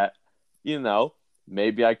because of that,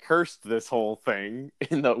 maybe I cursed this whole thing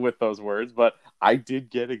with those words, but I did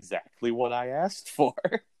get exactly what I asked for.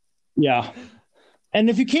 Yeah. And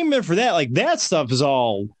if you came there for that, like that stuff is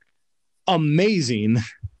all amazing.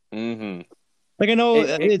 Mm-hmm. Like I know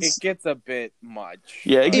it gets a bit much.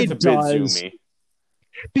 Yeah, it gets a bit zoomy.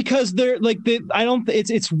 Because they're like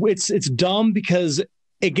it's dumb because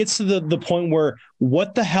it gets to the point where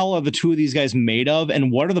what the hell are the two of these guys made of,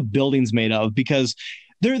 and what are the buildings made of? Because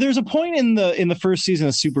there's a point in the first season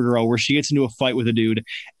of Supergirl where she gets into a fight with a dude,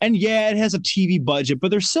 and it has a TV budget,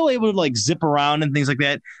 but they're still able to like zip around and things like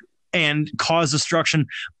that and cause destruction,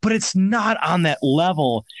 but it's not on that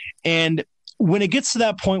level. And when it gets to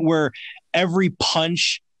that point where every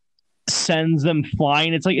punch sends them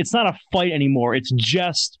flying, it's like it's not a fight anymore, it's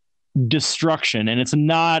just destruction. And it's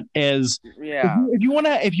not as if you want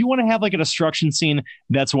to have like a destruction scene,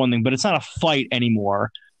 that's one thing, but it's not a fight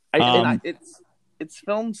anymore. It's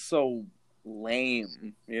filmed so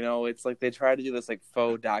lame, it's like they try to do this like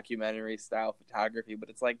faux documentary style photography, but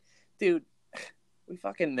it's like, dude, we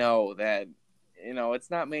fucking know that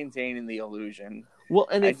it's not maintaining the illusion. Well,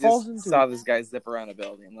 and it falls into saw this guy zip around a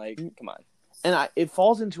building, like, come on. And it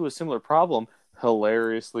falls into a similar problem,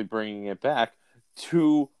 hilariously bringing it back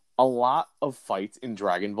to a lot of fights in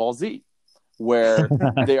Dragon Ball Z, where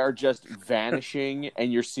they are just vanishing,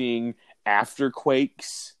 and you're seeing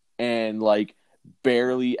afterquakes and like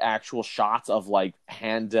barely actual shots of like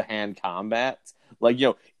hand-to-hand combat. Like,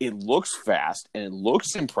 it looks fast and it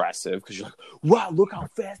looks impressive because you're like, wow, look how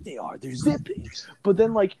fast they are, they're zipping. But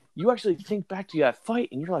then like you actually think back to that fight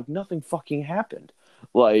and you're like, nothing fucking happened.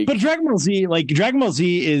 Like, but Dragon Ball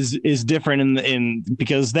Z is different in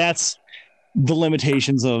because that's the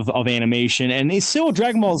limitations of animation. And they still,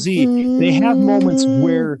 Dragon Ball Z, they have moments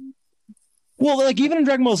where, well, like even in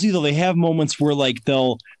Dragon Ball Z though, they have moments where like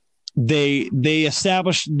they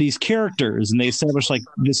establish these characters and they establish like,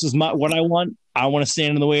 this is what I want to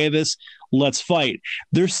stand in the way of this, let's fight.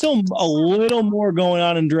 There's still a little more going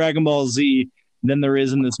on in Dragon Ball Z than there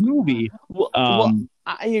is in this movie. Well,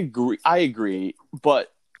 I agree,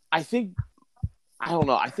 but I think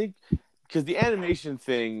because the animation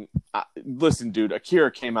thing, listen, dude,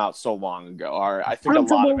 Akira came out so long ago. All right, I think a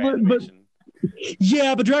lot of animation.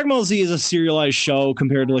 But Dragon Ball Z is a serialized show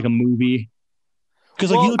compared to like a movie.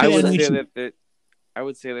 Because like you look at animation, I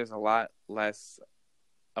would say there's a lot less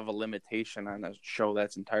of a limitation on a show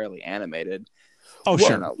that's entirely animated. Oh,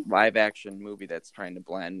 sure. A live action movie that's trying to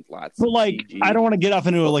blend lots. But of like, CG. I don't want to get off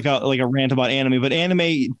into like a rant about anime, but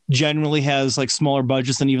anime generally has like smaller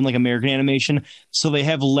budgets than even like American animation, so they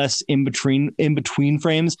have less in between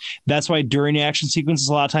frames. That's why during action sequences,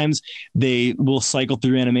 a lot of times they will cycle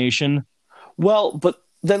through animation. Well, but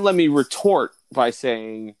then let me retort by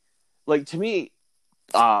saying, like, to me,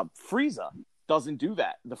 Frieza doesn't do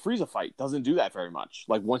that. The Frieza fight doesn't do that very much.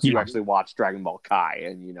 Like once you actually watch Dragon Ball Kai,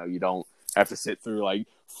 and you don't have to sit through like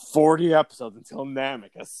 40 episodes until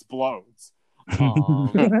Namek explodes.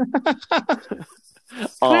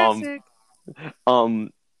 Classic.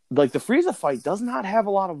 Like the Frieza fight does not have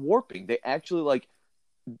a lot of warping. They actually like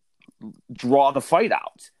draw the fight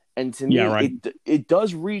out, and to me, it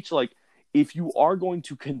does reach like if you are going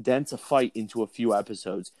to condense a fight into a few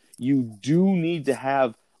episodes, you do need to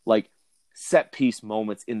have like set piece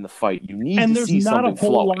moments in the fight. You need to see something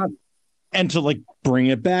flowing. And to like bring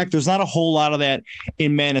it back, there's not a whole lot of that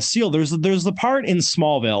in Man of Steel. There's the part in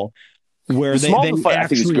Smallville where they fight, I think, is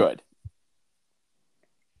actually good.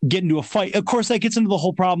 Get into a fight. Of course, that gets into the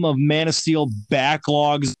whole problem of Man of Steel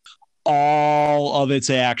backlogs all of its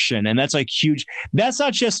action, and that's like huge. That's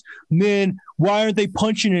not just, man, why aren't they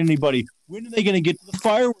punching anybody? When are they going to get to the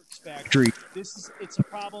fireworks factory? It's a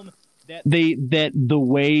problem that the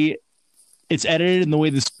way it's edited and the way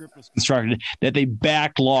the script was constructed, that they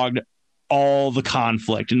backlogged all the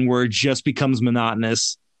conflict, and where it just becomes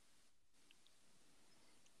monotonous.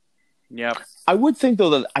 Yep. I would think, though,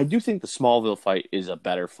 that I do think the Smallville fight is a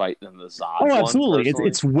better fight than the Zod one. Oh, absolutely.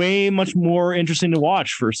 It's way much more interesting to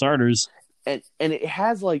watch, for starters. And it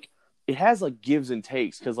has like gives and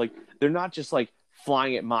takes, because like they're not just like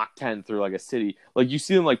flying at Mach 10 through like a city. Like you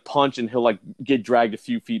see him like punch and he'll like get dragged a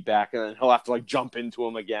few feet back, and then he'll have to like jump into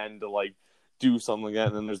him again to like do something like that.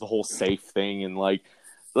 And then there's the whole safe thing, and like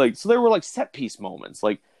so there were like set piece moments,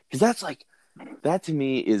 like, because that's like, that to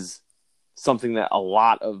me is something that a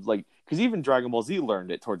lot of like, because even Dragon Ball Z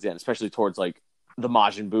learned it towards the end, especially towards like the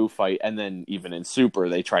Majin Buu fight, and then even in Super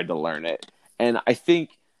they tried to learn it. And I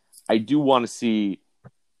think I do want to see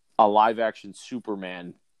a live action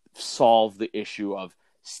Superman solve the issue of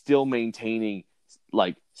still maintaining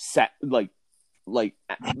like set like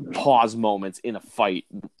pause moments in a fight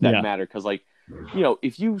that matter, because like, you know,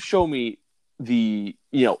 if you show me the,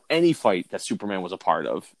 you know, any fight that Superman was a part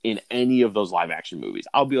of in any of those live action movies,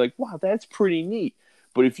 I'll be like, wow, that's pretty neat.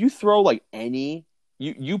 But if you throw like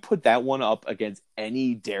you put that one up against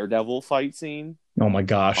any Daredevil fight scene, oh my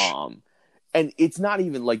gosh, and it's not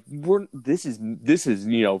even like this is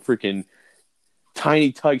you know, freaking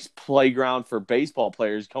Tiny Tykes playground for baseball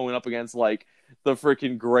players going up against like the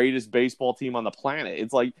freaking greatest baseball team on the planet.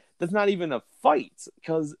 It's like, that's not even a fight,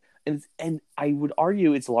 because and I would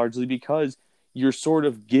argue it's largely because you're sort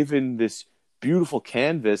of given this beautiful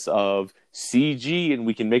canvas of CG, and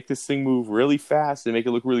we can make this thing move really fast and make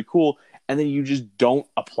it look really cool, and then you just don't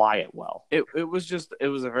apply it well. It was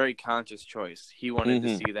a very conscious choice. He wanted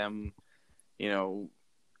to see them, you know,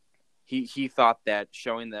 he thought that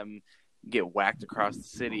showing them get whacked across the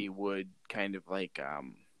city would kind of like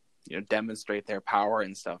you know, demonstrate their power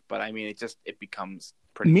and stuff. But I mean, it becomes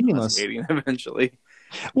pretty meaningless eventually.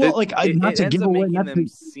 Well, like not to give away, not them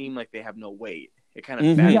seem like they have no weight. It kind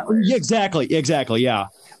of yeah, exactly, yeah.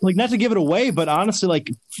 Like, not to give it away, but honestly,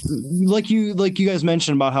 like you guys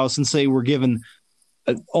mentioned about how, since they were given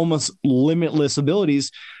almost limitless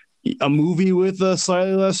abilities, a movie with a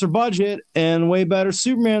slightly lesser budget and way better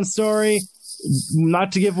Superman story.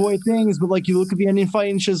 Not to give away things, but like, you look at the ending fight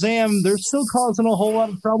in Shazam, they're still causing a whole lot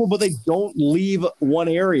of trouble, but they don't leave one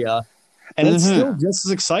area, and it's still just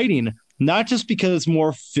as exciting. Not just because it's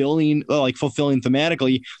more fulfilling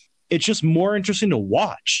thematically, it's just more interesting to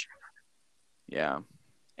watch. Yeah,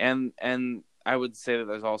 and I would say that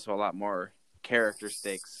there's also a lot more character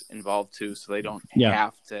stakes involved too, so they don't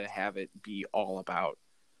have to have it be all about,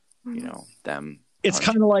 you know, them. It's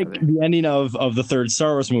kind of like the ending of the third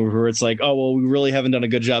Star Wars movie, where it's like, oh, well, we really haven't done a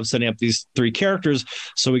good job setting up these three characters,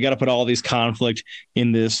 so we got to put all these conflict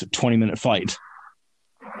in this 20-minute fight.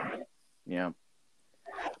 Yeah.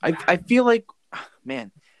 I feel like,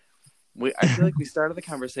 man, I feel like we started the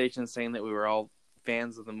conversation saying that we were all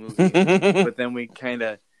fans of the movie, but then we kind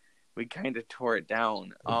of tore it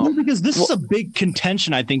down. Because this is a big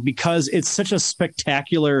contention, I think, because it's such a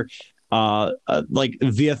spectacular like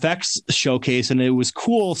VFX showcase, and it was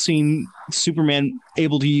cool seeing Superman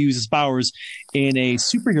able to use his powers in a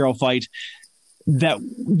superhero fight, that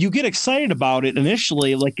you get excited about it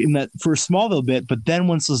initially, like in that first Smallville bit, but then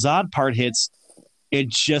once the Zod part hits, it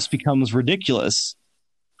just becomes ridiculous.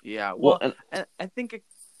 Yeah, well, and I think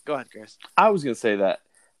go ahead, Chris. I was gonna say that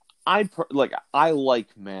I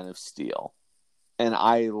like Man of Steel, and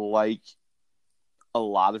I like a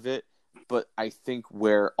lot of it. But I think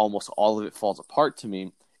where almost all of it falls apart to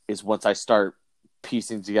me is once I start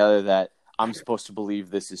piecing together that I'm supposed to believe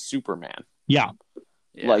this is Superman. Yeah.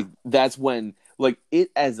 Like, that's when, like,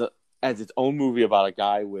 it as its own movie about a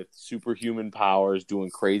guy with superhuman powers doing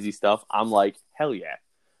crazy stuff, I'm like, hell yeah.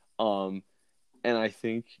 And I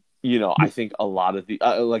think, you know, I think a lot of the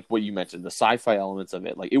like what you mentioned, the sci-fi elements of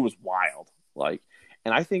it, like, it was wild. Like,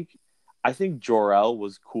 and I think Jor-El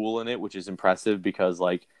was cool in it, which is impressive, because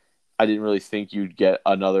like, I didn't really think you'd get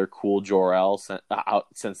another cool Jor-El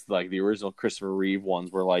since like the original Christopher Reeve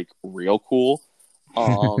ones were like real cool.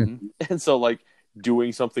 And so like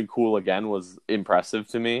doing something cool again was impressive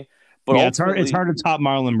to me. But yeah, it's hard to top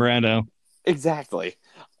Marlon Brando. Exactly.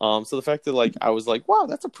 So the fact that like I was like, wow,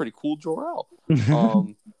 that's a pretty cool Jor-El.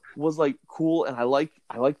 Was like cool, and I like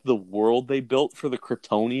the world they built for the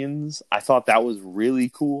Kryptonians. I thought that was really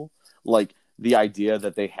cool. Like the idea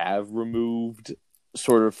that they have removed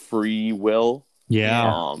sort of free will.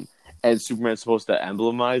 Yeah. And Superman's supposed to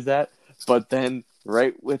emblemize that. But then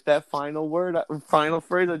right with that final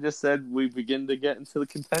phrase I just said, we begin to get into the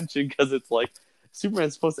contention because it's like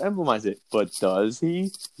Superman's supposed to emblemize it, but does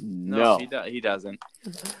he? No. He doesn't.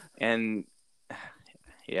 And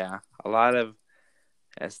yeah, a lot of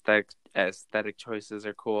aesthetic choices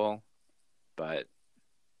are cool, but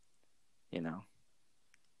you know,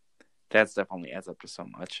 that stuff only adds up to so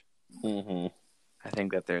much. Mm-hmm. I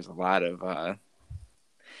think that there's a lot of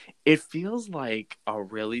it feels like a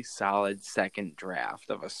really solid second draft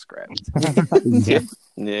of a script.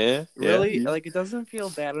 Yeah. Really, like it doesn't feel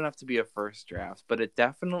bad enough to be a first draft, but it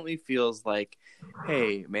definitely feels like,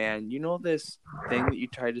 hey man, you know this thing that you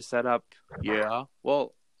tried to set up? Yeah.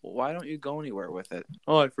 Well, why don't you go anywhere with it?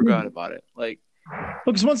 Oh, I forgot about it. Like,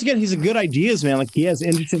 because once again, he's a good ideas man. Like he has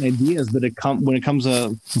interesting ideas, but when it comes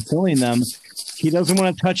to fulfilling them, he doesn't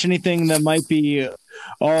want to touch anything that might be,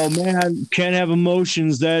 oh man, can't have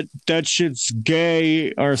emotions. That shit's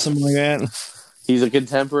gay or something like that. He's a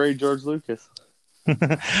contemporary George Lucas. Well,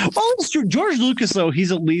 it's true. George Lucas, though,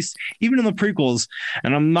 he's at least, even in the prequels,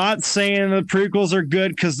 and I'm not saying the prequels are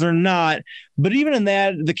good because they're not, but even in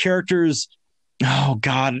that, the characters, oh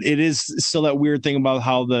God, it is still that weird thing about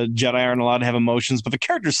how the Jedi aren't allowed to have emotions, but the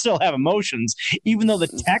characters still have emotions, even though the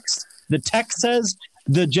text says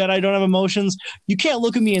the Jedi don't have emotions. You can't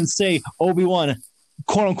look at me and say Obi-Wan,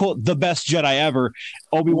 quote unquote, the best Jedi ever.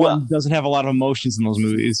 Obi-Wan doesn't have a lot of emotions in those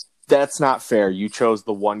movies. That's not fair. You chose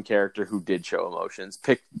the one character who did show emotions.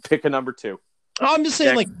 Pick a number two. Oh, I'm just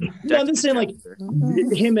saying,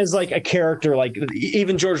 him as like a character. Like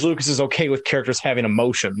even George Lucas is okay with characters having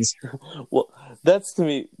emotions. Well, that's to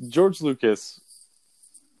me George Lucas,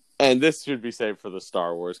 and this should be saved for the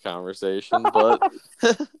Star Wars conversation. But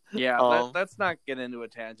yeah, let's not get into a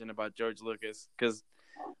tangent about George Lucas because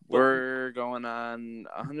we're going on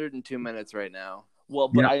 102 minutes right now. Well,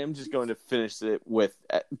 but I am just going to finish it with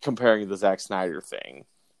comparing the Zack Snyder thing.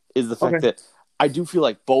 Is the fact that I do feel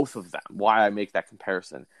like both of them, why I make that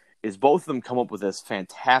comparison, is both of them come up with this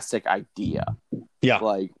fantastic idea. Yeah.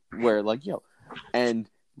 Like, where, like, and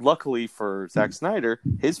luckily for Zack Snyder,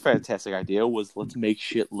 his fantastic idea was let's make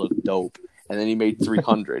shit look dope. And then he made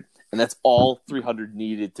 300. And that's all 300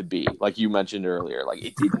 needed to be. Like you mentioned earlier, like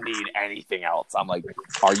it didn't need anything else. I'm like,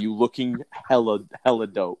 are you looking hella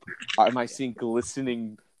dope? Am I seeing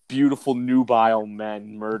glistening, beautiful, nubile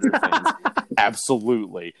men murder things?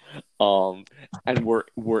 Absolutely. And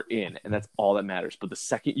we're in, and that's all that matters. But the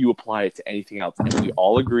second you apply it to anything else, and we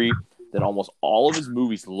all agree that almost all of his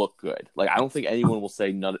movies look good. Like I don't think anyone will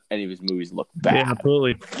say any of his movies look bad. Yeah,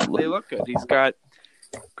 absolutely. They look good. He's got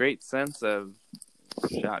great sense of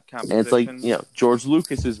shot composition. And it's like, George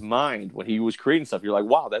Lucas's mind when he was creating stuff, you're like,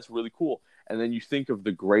 wow, that's really cool. And then you think of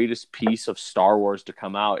the greatest piece of Star Wars to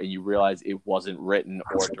come out and you realize it wasn't written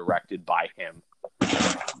or directed by him.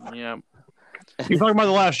 Yeah. You're talking about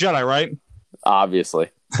The Last Jedi, right? Obviously.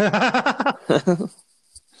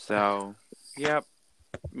 So, yep.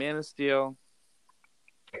 Man of Steel.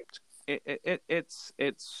 It's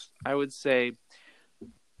I would say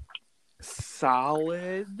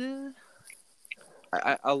solid.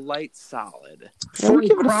 A light solid. Yeah, we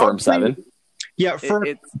give it a firm 7. Yeah,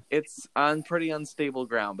 it's on pretty unstable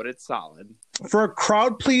ground, but it's solid. For a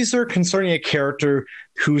crowd pleaser concerning a character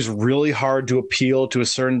who's really hard to appeal to a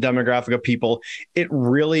certain demographic of people, it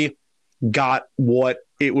really got what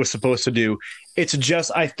it was supposed to do. It's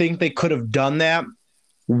just, I think they could have done that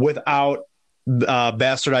without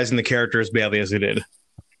bastardizing the character as badly as they did.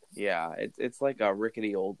 Yeah, it's like a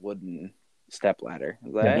rickety old wooden stepladder.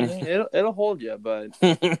 Like, it'll hold you, but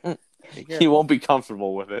you won't be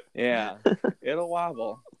comfortable with it. Yeah, it'll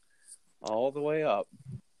wobble all the way up.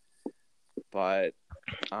 But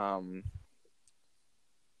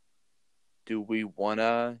do we want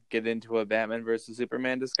to get into a Batman versus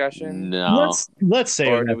Superman discussion? No. Let's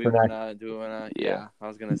say or do we want to? Yeah, I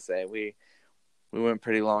was gonna say we went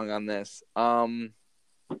pretty long on this.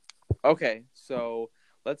 Okay, so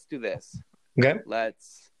let's do this. Okay.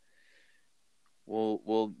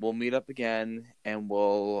 We'll meet up again, and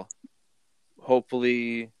we'll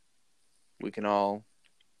hopefully we can all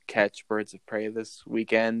catch Birds of Prey this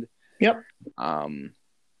weekend. Yep. And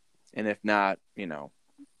if not,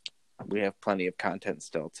 we have plenty of content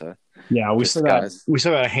still to. Yeah, we still got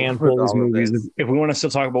a handful of these movies. If we want to still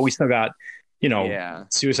talk about, we still got, Yeah.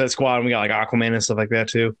 Suicide Squad, and we got like Aquaman and stuff like that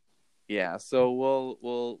too. Yeah, so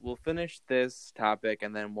we'll finish this topic,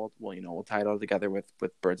 and then we'll tie it all together with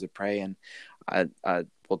Birds of Prey, and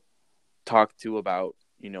we'll talk too about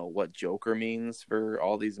what Joker means for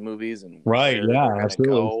all these movies and Right, where yeah, they're gonna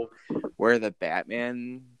absolutely. go, where the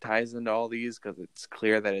Batman ties into all these, because it's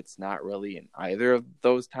clear that it's not really in either of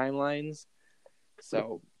those timelines.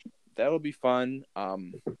 So that'll be fun.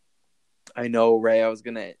 I know, Ray, I was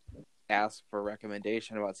gonna ask for a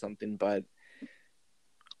recommendation about something, but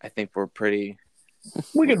I think we're pretty.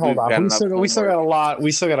 We can hold we've off. got We enough still got a homework. lot.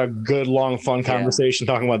 We still got a good, long, fun conversation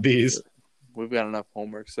talking about these. We've got enough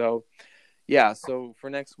homework. So, yeah. So for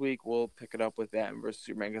next week, we'll pick it up with Batman versus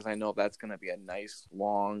Superman, because I know that's going to be a nice,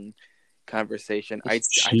 long conversation. I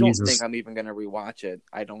don't think I'm even going to rewatch it.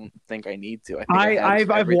 I don't think I need to.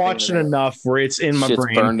 I've watched it enough where it's in my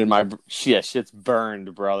brain. Burned in my shit's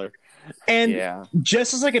burned, brother. And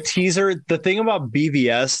just as like a teaser, the thing about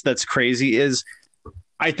BVS that's crazy is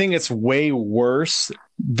I think it's way worse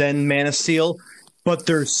than Man of Steel, but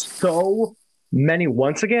there's so many,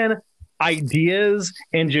 once again, ideas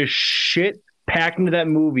and just shit packed into that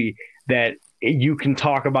movie that you can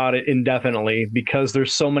talk about it indefinitely, because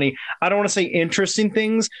there's so many, I don't want to say interesting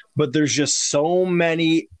things, but there's just so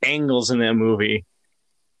many angles in that movie.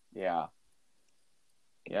 Yeah.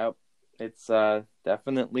 Yep. It's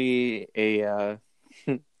definitely it's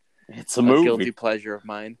a movie. Guilty pleasure of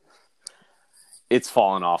mine. It's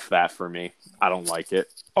fallen off that for me. I don't like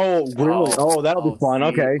it. Oh, really? Oh, that'll be fun. See?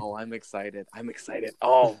 Okay. Oh, I'm excited.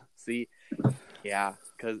 Oh, see, yeah,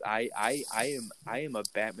 because I am a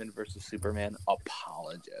Batman versus Superman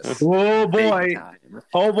apologist. Oh boy! Big time.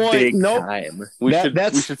 Oh boy! Big nope. time. We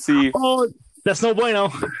should see. Oh, that's no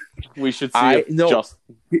bueno. We should see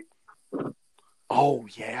Oh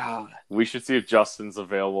yeah. We should see if Justin's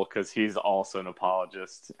available, because he's also an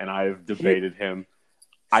apologist, and I've debated him.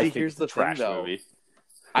 I think here's it's a the trash thing, though. movie.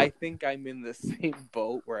 I think I'm in the same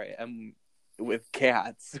boat where I am with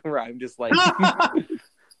Cats, where I'm just like,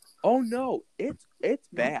 oh no, it's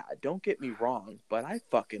bad. Don't get me wrong, but I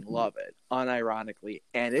fucking love it, unironically,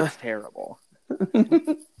 and it's terrible.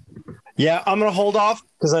 Yeah, I'm gonna hold off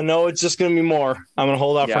because I know it's just gonna be more. I'm gonna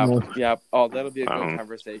hold off for more. Yeah. Oh, that'll be a good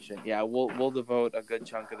conversation. Yeah, we'll devote a good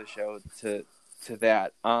chunk of the show to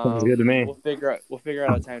that. Sounds good to me. We'll figure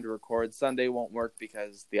out a time to record. Sunday won't work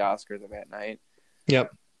because the Oscars are that night.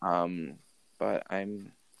 Yep. But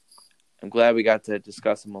I'm glad we got to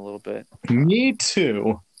discuss them a little bit. Me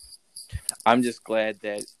too. I'm just glad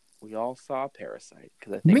that we all saw Parasite,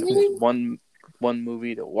 because I think it's one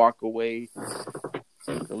movie to walk away,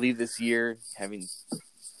 to leave this year having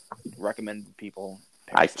recommended people.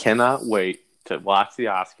 Parasite. I cannot wait to watch the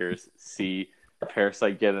Oscars, see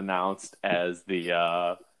Parasite get announced as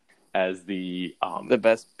the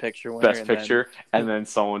best picture winner, and then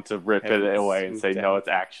someone to rip it away and say, no, it's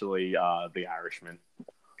actually The Irishman.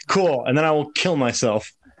 Cool, and then I will kill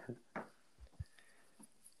myself.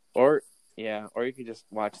 Or you could just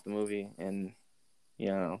watch the movie and,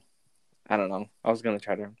 I don't know. I was going to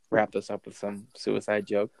try to wrap this up with some suicide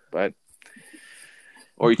joke, but...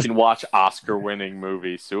 Or you can watch Oscar-winning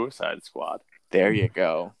movie Suicide Squad. There you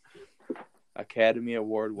go. Academy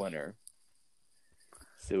Award winner.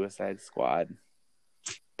 Suicide Squad.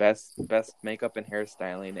 Best makeup and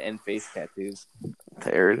hairstyling and face tattoos.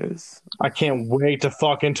 There it is. I can't wait to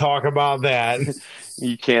fucking talk about that.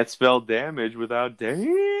 You can't spell damage without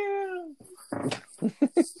damn.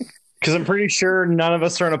 Because I'm pretty sure none of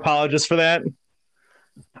us are an apologist for that.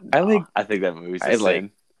 I think that movie's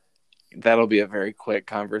insane. That'll be a very quick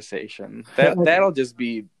conversation. That'll just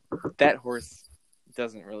be, that horse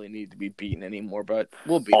doesn't really need to be beaten anymore, but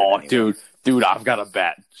we'll beat it anyway. Dude, I've got a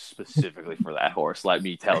bet specifically for that horse. Let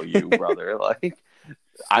me tell you, brother. Like,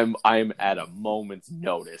 I'm at a moment's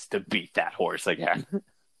notice to beat that horse again.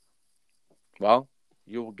 Well,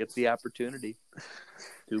 you will get the opportunity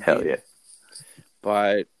to Hell yeah.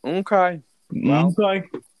 But okay. Well, okay.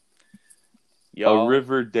 Y'all,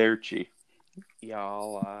 Arrivederci.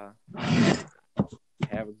 Y'all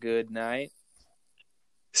have a good night.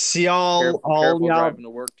 See y'all. Careful driving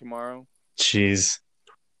to work tomorrow. Jeez.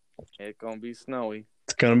 It's gonna be snowy.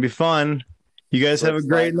 It's gonna be fun. You guys have a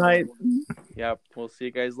great night. Yep. We'll see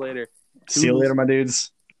you guys later. See you later, my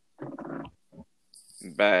dudes.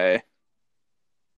 Bye.